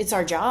 it's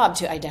our job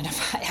to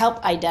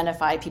help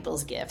identify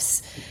people's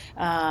gifts,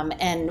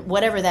 and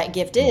whatever that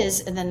gift is.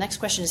 And the next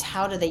question is,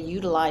 how do they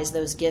utilize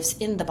those gifts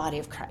in the body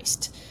of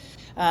Christ?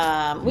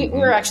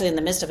 We're actually in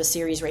the midst of a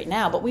series right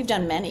now, but we've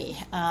done many.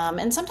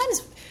 And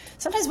sometimes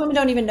women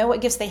don't even know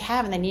what gifts they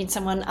have, and they need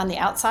someone on the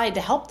outside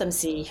to help them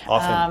see.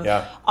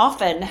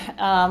 Often,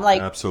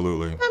 like,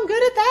 absolutely, I'm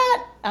good at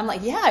that. I'm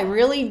like, yeah, I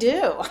really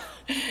do.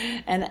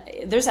 And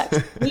there's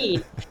that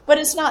need, but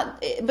it's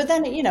not, but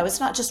then, it's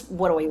not just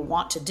what do we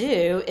want to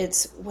do?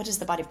 It's what does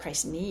the body of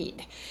Christ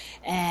need?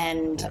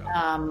 And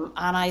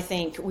I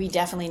think we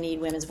definitely need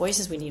women's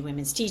voices. We need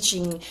women's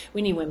teaching.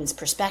 We need women's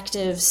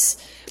perspectives.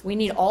 We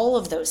need all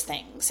of those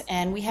things.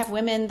 And we have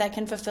women that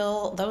can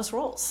fulfill those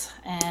roles.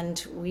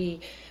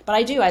 But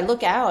I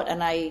look out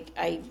and I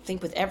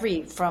think with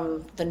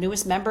from the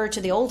newest member to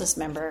the oldest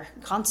member,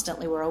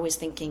 constantly we're always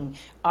thinking,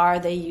 are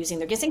they using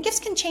their gifts? And gifts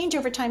can change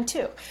over time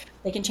too.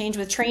 They can change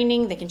with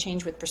training. They can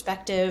change with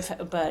perspective.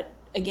 But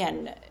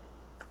again,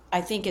 I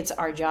think it's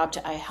our job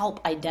to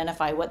help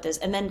identify what this,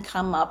 and then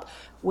come up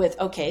with,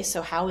 okay,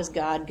 so how is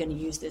God going to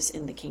use this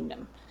in the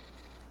kingdom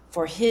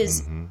for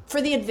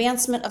the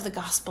advancement of the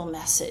gospel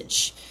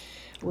message,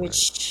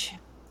 which,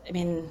 I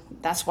mean,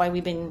 that's why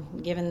we've been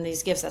given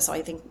these gifts. That's why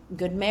I think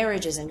good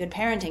marriages and good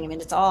parenting. I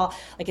mean, it's all,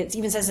 like it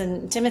even says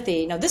in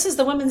Timothy, this is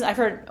the women's, I've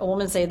heard a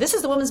woman say, this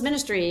is the women's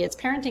ministry. It's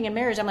parenting and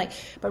marriage. I'm like,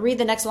 but read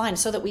the next line,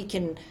 so that we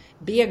can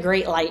be a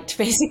great light,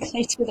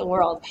 basically, to the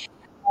world.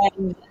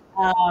 And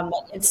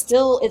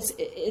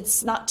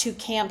it's not two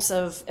camps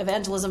of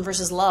evangelism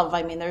versus love.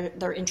 I mean,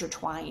 they're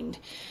intertwined.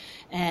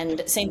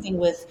 And same thing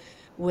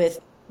with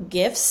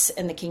gifts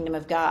in the kingdom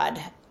of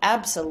God.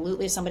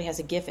 Absolutely, if somebody has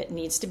a gift, it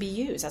needs to be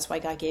used. That's why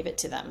God gave it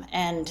to them.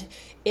 And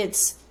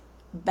it's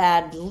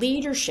bad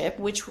leadership,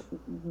 which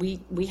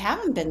we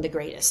haven't been the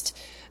greatest,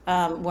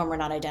 when we're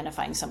not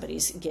identifying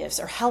somebody's gifts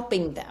or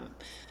helping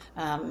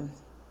them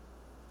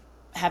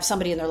have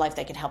somebody in their life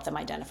that can help them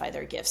identify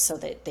their gifts so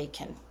that they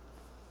can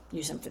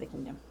use them for the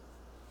kingdom.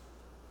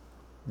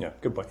 Yeah,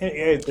 good point.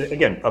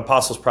 Again,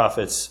 apostles,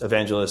 prophets,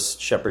 evangelists,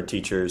 shepherd,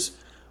 teachers.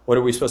 What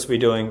are we supposed to be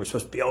doing? We're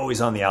supposed to be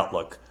always on the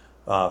outlook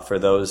for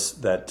those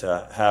that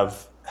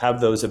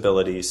have those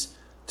abilities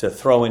to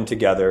throw in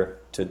together,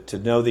 to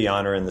know the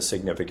honor and the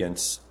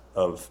significance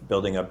of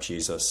building up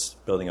Jesus,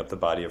 building up the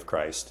body of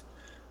Christ.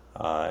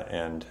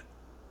 And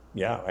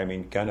yeah, I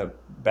mean, kind of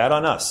bad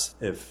on us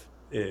if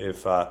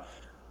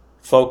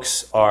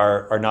folks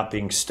are not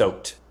being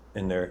stoked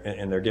in their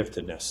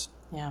giftedness.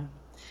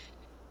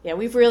 Yeah,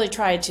 we've really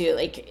tried to,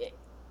 like,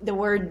 the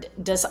word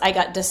I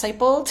got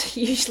discipled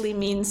usually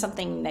means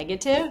something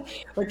negative.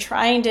 We're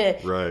trying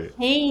to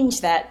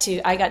change that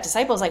to I got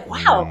disciples. Like,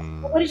 wow,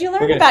 what did you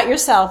learn about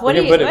yourself? We're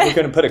going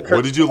to put a curse.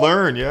 What did you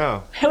learn?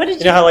 Yeah. What did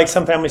you know how like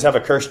some families have a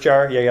curse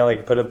jar? Yeah,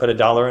 like put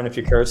 $1 in if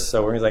you curse.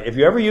 So we're like, if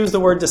you ever use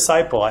the word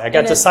disciple, I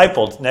got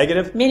discipled,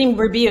 negative, meaning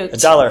rebuked.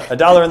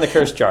 $1 in the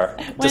curse jar.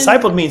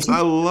 Discipled means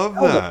I love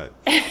that.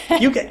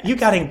 You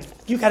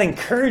got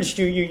encouraged.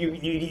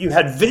 You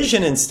had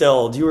vision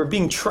instilled. You were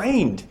being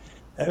trained.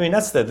 I mean,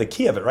 that's the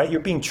key of it, right? You're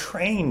being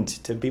trained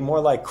to be more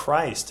like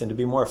Christ and to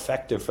be more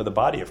effective for the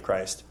body of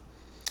Christ.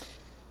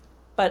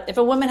 But if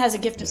a woman has a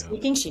gift of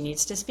speaking, she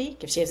needs to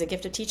speak. If she has a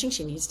gift of teaching,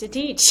 she needs to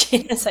teach.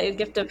 She has a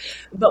gift of,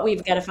 but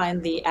we've got to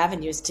find the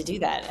avenues to do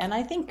that. And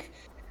I think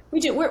we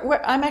do.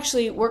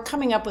 We're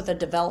coming up with a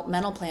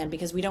developmental plan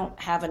because we don't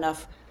have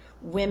enough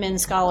women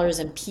scholars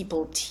and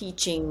people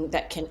teaching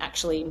that can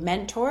actually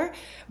mentor.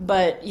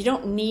 But you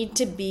don't need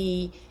to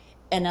be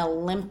an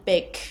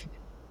Olympic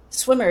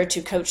swimmer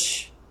to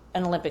coach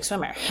an Olympic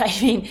swimmer. I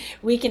mean,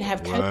 we can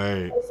have,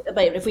 Right.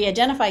 but if we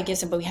identify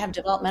gifts, but we have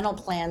developmental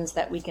plans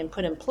that we can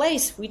put in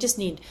place, we just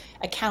need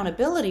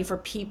accountability for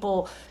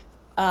people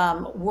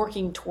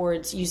working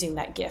towards using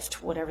that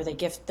gift, whatever the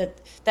gift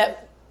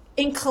that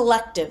in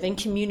collective, in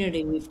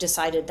community, we've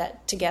decided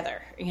that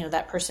together,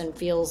 that person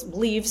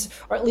believes,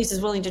 or at least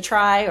is willing to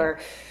try, or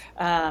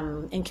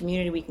in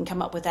community, we can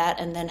come up with that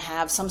and then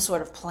have some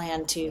sort of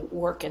plan to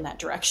work in that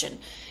direction.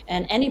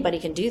 And anybody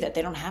can do that.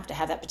 They don't have to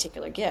have that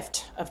particular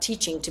gift of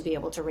teaching to be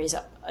able to raise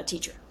up a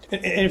teacher.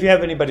 And if you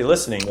have anybody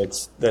listening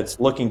that's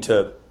looking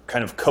to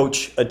kind of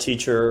coach a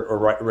teacher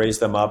or raise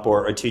them up,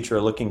 or a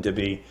teacher looking to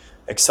be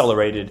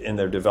accelerated in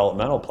their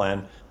developmental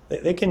plan,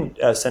 they can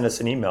send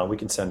us an email. We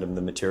can send them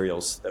the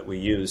materials that we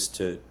use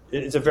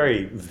it's a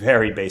very,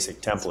 very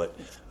basic template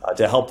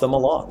to help them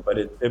along, but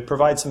it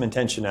provides some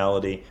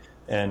intentionality.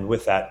 And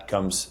with that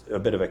comes a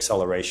bit of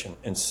acceleration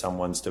in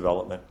someone's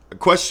development. A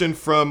question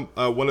from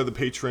one of the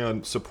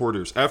Patreon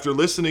supporters. After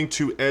listening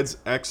to Ed's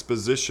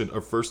exposition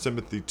of 1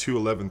 Timothy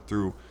 2:11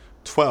 through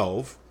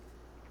 12,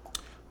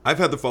 I've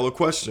had the following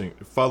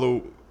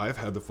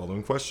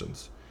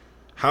questions.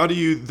 How do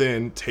you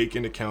then take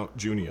into account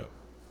Junia,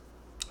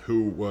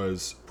 who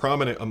was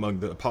prominent among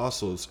the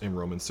apostles in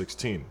Romans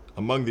 16,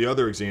 among the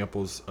other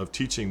examples of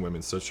teaching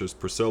women such as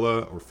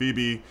Priscilla or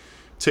Phoebe,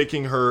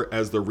 taking her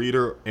as the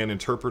reader and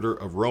interpreter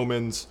of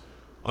Romans?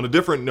 On a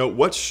different note,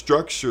 what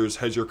structures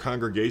has your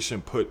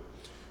congregation put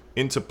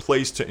into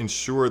place to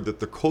ensure that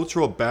the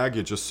cultural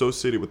baggage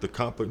associated with the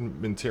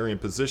complementarian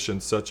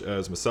positions, such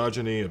as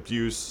misogyny,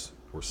 abuse,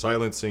 or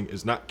silencing,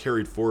 is not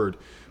carried forward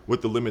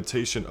with the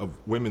limitation of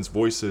women's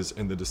voices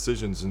and the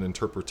decisions and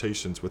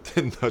interpretations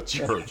within the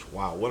church?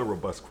 Wow, what a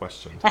robust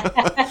question.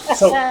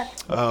 So,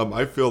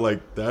 I feel like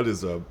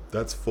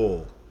that's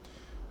full.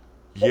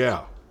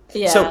 Yeah.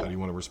 Yeah. So, How do you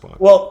want to respond?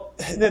 well,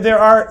 there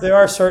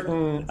are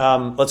certain,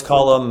 let's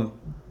call them,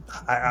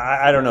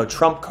 I don't know,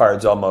 trump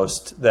cards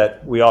almost,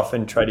 that we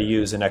often try to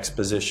use in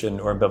exposition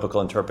or in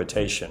biblical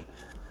interpretation.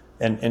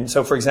 And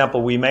so, for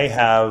example, we may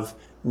have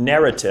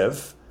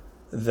narrative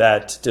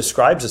that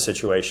describes a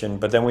situation,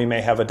 but then we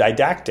may have a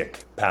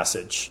didactic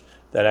passage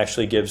that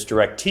actually gives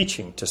direct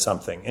teaching to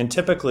something. And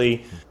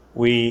typically,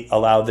 we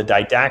allow the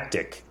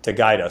didactic to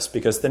guide us,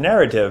 because the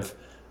narrative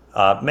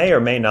may or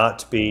may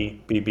not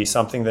be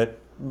something that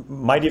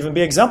might even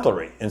be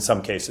exemplary in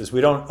some cases. We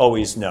don't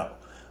always know.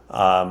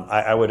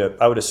 I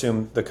would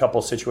assume the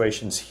couple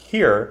situations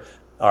here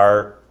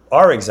are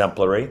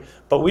exemplary,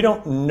 but we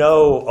don't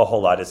know a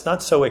whole lot. It's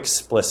not so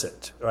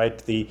explicit, right?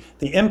 The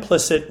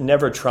implicit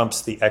never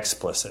trumps the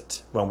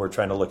explicit when we're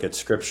trying to look at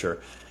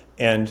Scripture.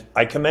 And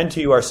I commend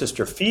to you our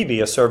sister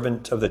Phoebe, a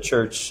servant of the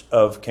church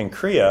of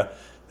Cenchrea,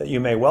 that you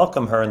may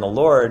welcome her in the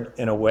Lord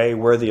in a way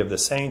worthy of the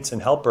saints,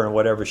 and help her in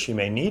whatever she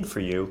may need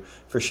for you,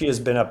 for she has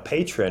been a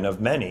patron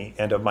of many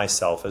and of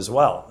myself as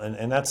well.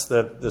 And that's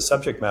the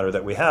subject matter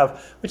that we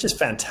have, which is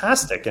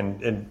fantastic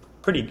and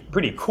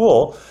pretty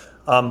cool.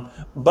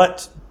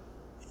 But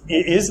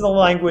is the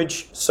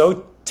language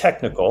so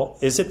technical?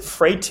 Is it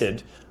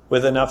freighted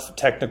with enough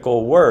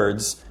technical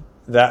words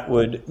that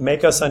would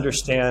make us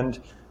understand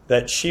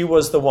that she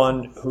was the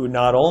one who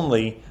not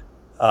only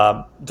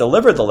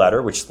delivered the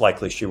letter, which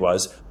likely she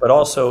was, but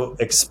also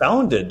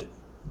expounded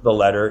the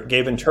letter,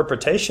 gave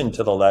interpretation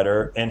to the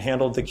letter, and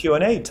handled the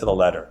Q&A to the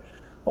letter?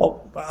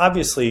 Well,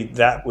 obviously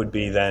that would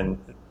be then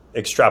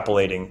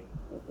extrapolating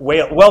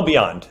well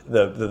beyond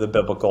the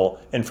biblical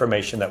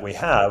information that we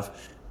have.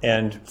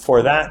 And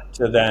for that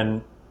to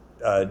then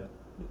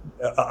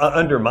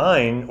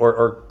undermine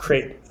or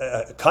create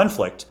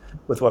conflict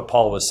with what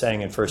Paul was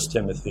saying in 1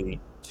 Timothy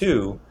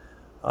 2,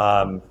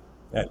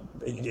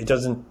 it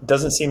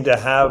doesn't seem to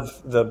have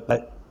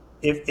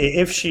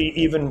if she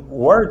even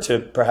were to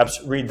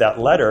perhaps read that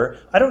letter,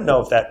 I don't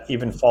know if that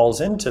even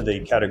falls into the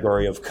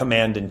category of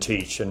command and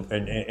teach and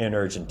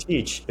urge and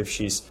teach, if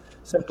she's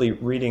simply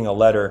reading a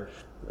letter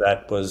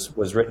that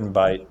was written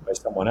by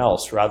someone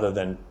else rather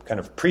than kind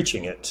of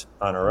preaching it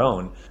on her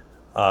own.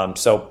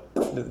 So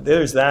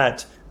there's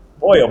that.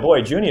 Boy, oh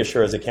boy, Junia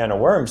sure is a can of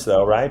worms,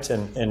 though, right?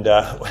 And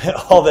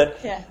all that.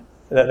 Yeah.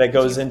 That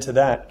goes into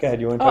that. Go ahead.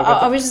 You want to talk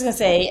about that? I was just going to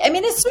say, I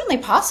mean, it's certainly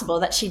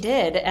possible that she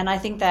did, and I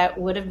think that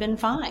would have been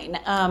fine.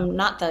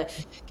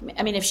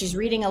 If she's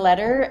reading a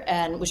letter,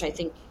 and which I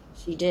think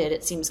she did,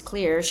 it seems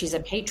clear. She's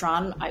a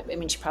patron. I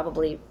mean, she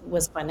probably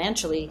was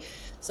financially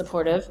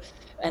supportive,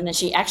 and then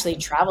she actually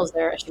travels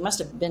there. She must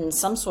have been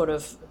some sort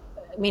of,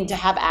 to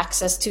have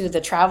access to the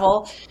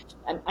travel.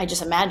 I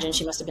just imagine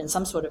she must have been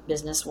some sort of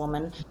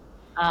businesswoman.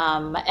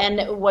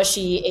 And was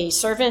she a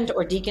servant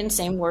or deacon?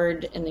 Same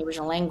word in the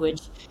original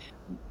language.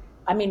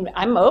 I mean,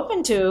 I'm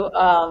open to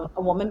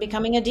a woman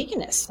becoming a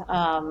deaconess.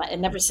 It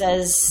never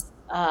says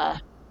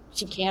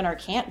she can or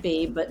can't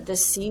be, but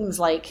this seems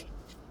like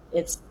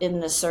it's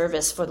in the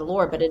service for the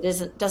Lord. But it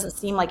doesn't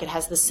seem like it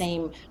has the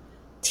same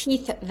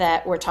teeth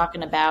that we're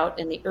talking about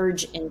in the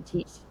urge and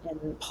teach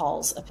in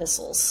Paul's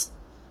epistles.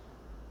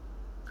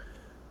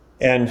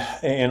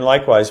 And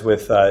likewise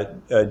with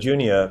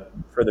Junia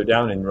further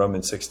down in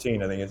Romans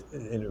 16, I think it's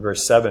in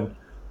verse 7.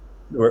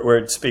 where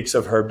it speaks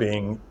of her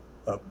being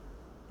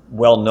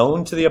well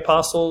known to the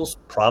apostles,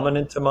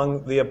 prominent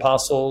among the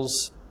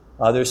apostles.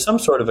 There's some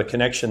sort of a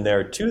connection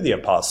there to the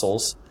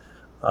apostles,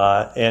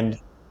 and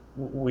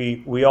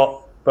we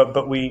know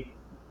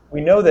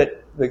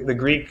that the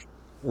Greek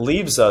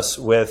leaves us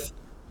with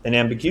an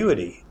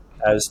ambiguity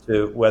as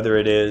to whether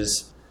it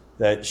is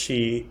that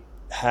she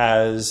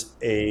has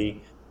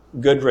a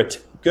good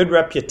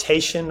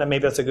reputation. Maybe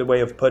that's a good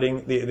way of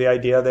putting the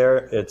idea there.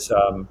 It's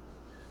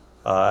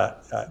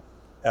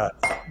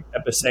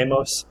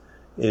epistemos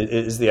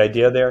is the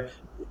idea there.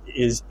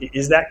 Is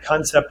that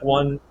concept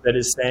one that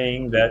is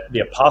saying that the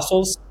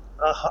apostles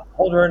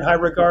hold her in high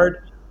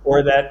regard,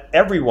 or that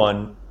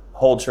everyone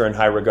holds her in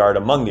high regard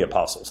among the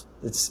apostles?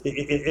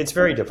 It's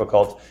very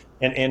difficult,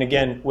 and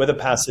again, with a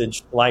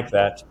passage like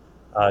that,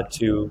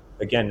 to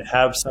again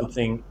have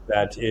something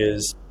that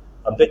is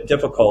a bit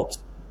difficult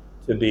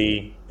to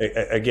be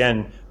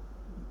again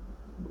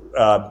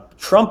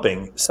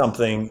trumping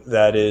something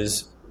that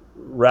is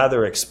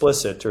rather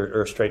explicit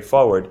or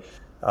straightforward,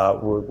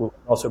 will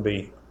also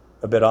be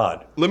a bit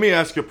odd. Let me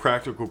ask you a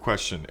practical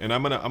question, and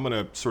I'm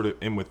gonna sort of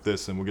end with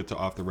this, and we'll get to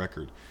off the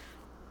record.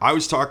 I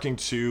was talking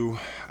to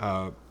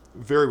a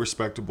very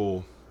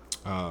respectable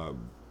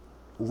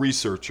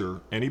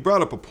researcher, and he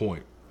brought up a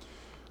point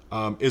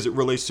as it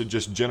relates to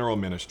just general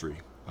ministry,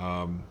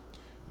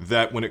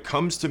 that when it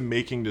comes to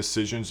making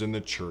decisions in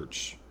the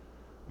church,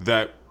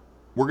 that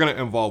we're going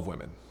to involve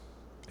women.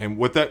 And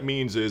what that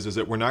means is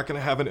that we're not going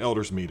to have an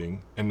elders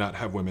meeting and not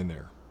have women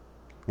there.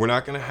 We're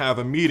not going to have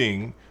a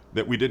meeting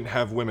that we didn't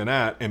have women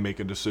at and make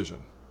a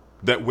decision.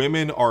 That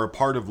women are a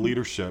part of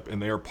leadership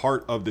and they are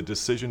part of the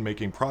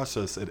decision-making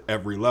process at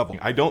every level.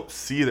 I don't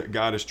see that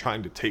God is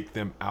trying to take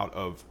them out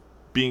of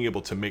being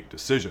able to make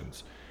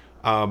decisions.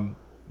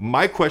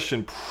 My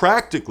question,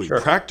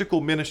 practical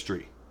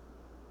ministry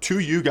to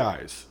you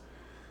guys,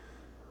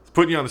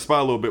 putting you on the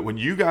spot a little bit. When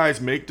you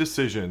guys make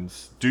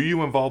decisions, do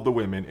you involve the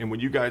women? And when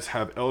you guys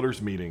have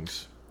elders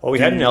meetings? Well, we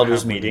had an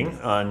elders meeting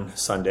on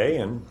Sunday,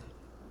 and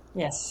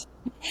Yes,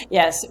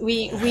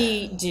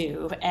 we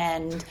do,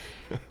 and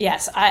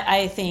yes,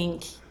 I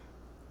think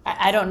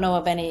I don't know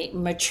of any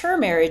mature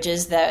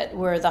marriages that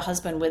where the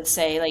husband would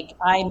say, like,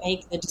 I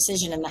make the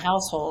decision in the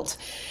household.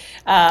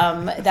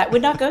 That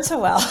would not go so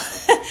well.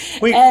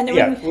 we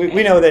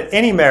know that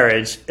any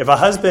marriage, if a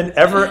husband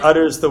ever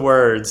utters the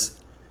words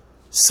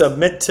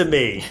 "submit to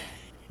me,"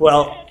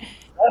 well,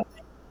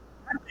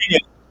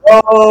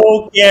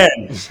 broken.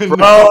 Yes,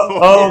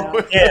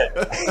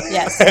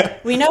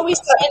 we know we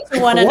submit to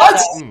one another.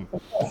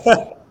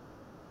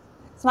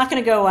 It's not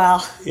going to go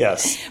well.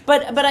 Yes,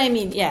 but I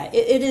mean, yeah,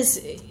 it is.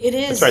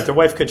 That's right. The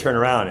wife could turn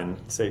around and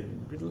say,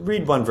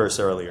 "Read one verse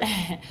earlier."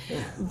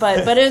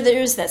 but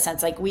there is that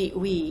sense, like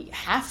we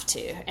have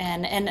to,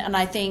 and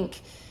I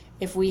think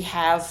if we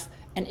have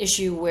an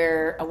issue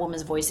where a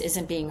woman's voice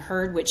isn't being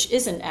heard, which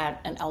isn't at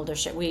an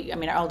eldership.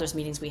 Our elders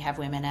meetings, we have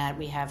women at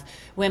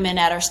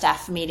our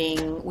staff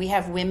meeting. We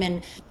have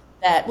women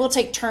that will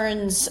take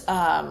turns,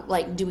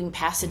 like doing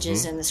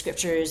passages in the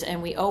scriptures,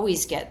 and we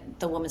always get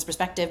the woman's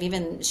perspective.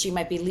 Even she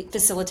might be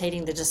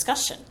facilitating the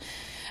discussion,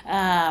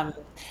 and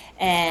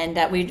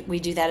that we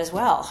do that as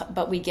well.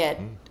 But we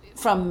get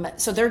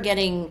so they're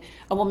getting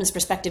a woman's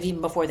perspective even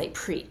before they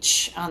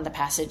preach on the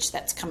passage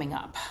that's coming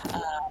up.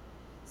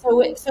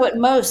 So at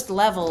most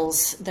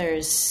levels,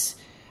 there's,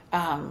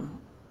 I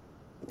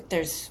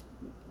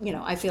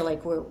feel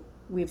like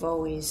we've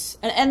always,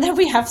 and then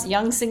we have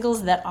young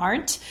singles that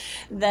aren't,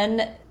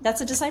 then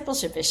that's a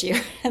discipleship issue,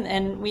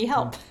 and we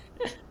help.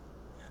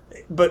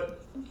 But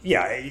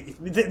yeah,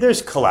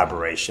 there's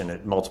collaboration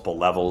at multiple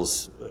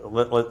levels.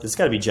 It's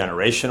got to be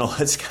generational.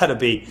 It's got to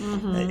be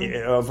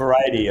a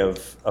variety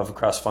of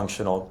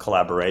cross-functional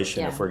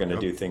collaboration if we're going to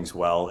do things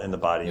well in the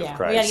body of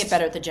Christ. We got to get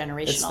better at the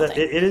generational thing.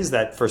 It is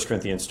that 1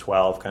 Corinthians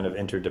 12 kind of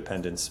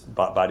interdependence,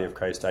 body of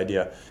Christ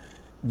idea.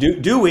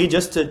 Do we,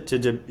 just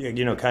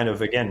to kind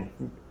of, again,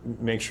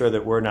 make sure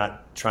that we're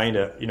not trying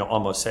to,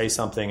 almost say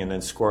something and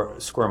then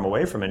squirm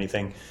away from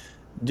anything,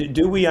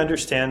 do we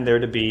understand there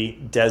to be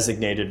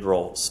designated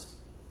roles?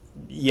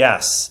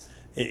 Yes.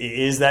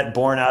 Is that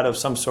born out of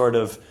some sort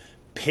of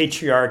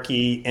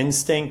patriarchy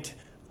instinct?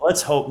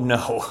 Let's hope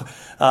no.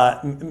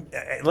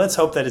 Let's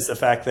hope that it's the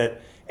fact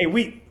that,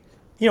 hey,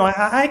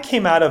 I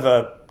came out of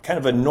a kind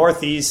of a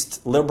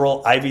Northeast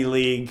liberal Ivy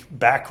League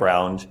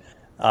background.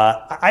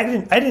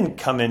 I didn't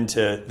come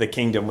into the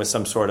kingdom with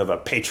some sort of a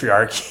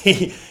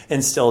patriarchy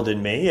instilled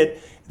in me.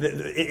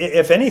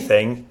 If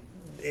anything,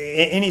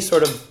 any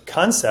sort of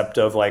concept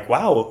of like,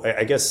 wow,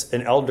 I guess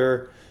an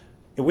elder.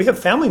 We have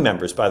family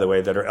members, by the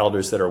way, that are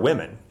elders that are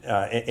women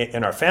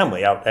in our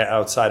family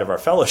outside of our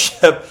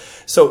fellowship.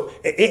 So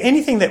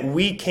anything that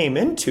we came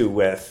into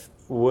with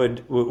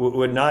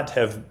would not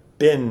have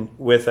been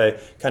with a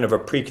kind of a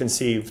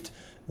preconceived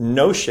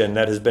notion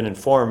that has been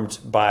informed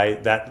by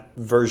that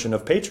version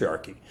of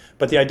patriarchy.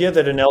 But the idea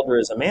that an elder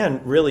is a man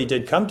really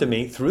did come to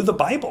me through the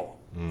Bible.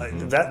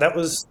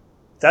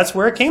 That's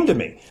where it came to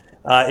me.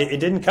 It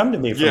didn't come to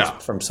me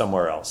from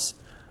somewhere else.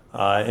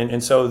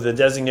 And so the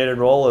designated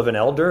role of an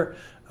elder,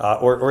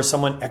 or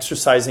someone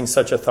exercising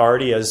such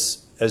authority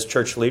as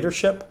church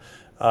leadership,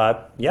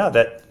 I'm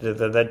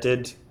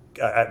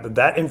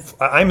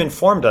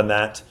informed on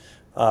that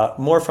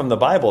more from the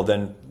Bible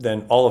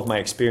than all of my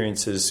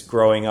experiences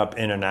growing up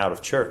in and out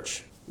of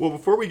church. Well,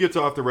 before we get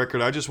to Off the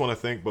Record, I just want to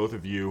thank both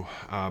of you.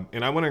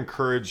 And I want to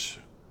encourage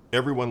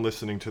everyone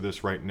listening to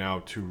this right now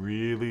to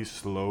really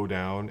slow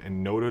down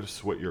and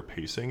notice what your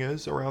pacing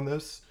is around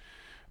this.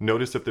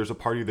 Notice if there's a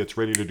party that's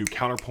ready to do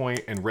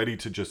counterpoint and ready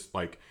to just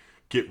like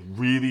get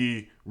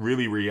really,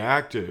 really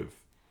reactive.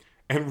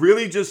 And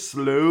really just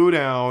slow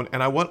down.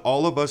 And I want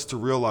all of us to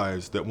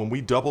realize that when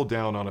we double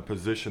down on a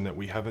position that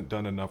we haven't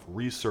done enough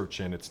research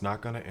in, it's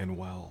not going to end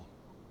well.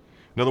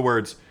 In other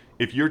words,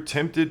 if you're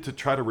tempted to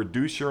try to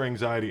reduce your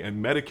anxiety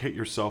and medicate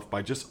yourself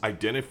by just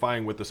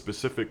identifying with a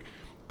specific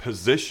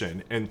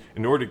position, and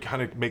in order to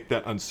kind of make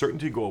that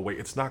uncertainty go away,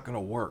 it's not going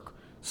to work.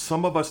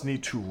 Some of us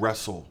need to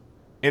wrestle.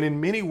 And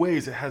in many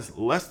ways, it has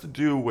less to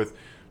do with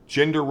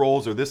gender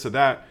roles or this or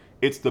that.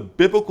 It's the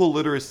biblical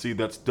literacy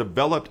that's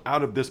developed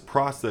out of this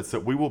process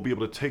that we will be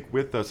able to take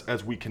with us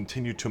as we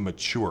continue to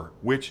mature,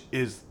 which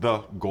is the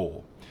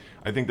goal.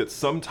 I think that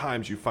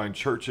sometimes you find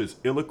churches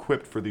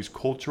ill-equipped for these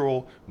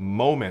cultural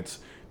moments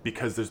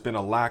because there's been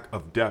a lack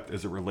of depth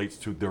as it relates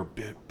to their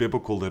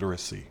biblical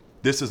literacy.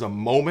 This is a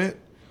moment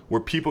where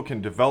people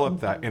can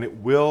develop that, and it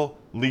will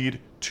lead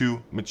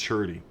to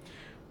maturity.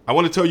 I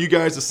want to tell you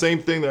guys the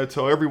same thing that I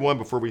tell everyone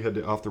before we head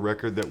to Off the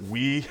Record, that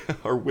we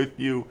are with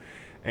you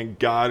and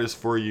God is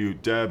for you.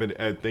 Deb and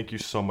Ed, thank you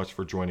so much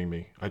for joining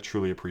me. I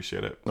truly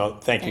appreciate it. Well,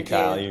 thank you,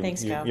 Kyle.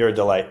 Thanks, Kyle. You're a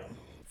delight.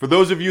 For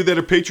those of you that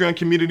are Patreon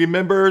community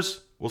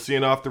members, we'll see you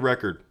in Off the Record.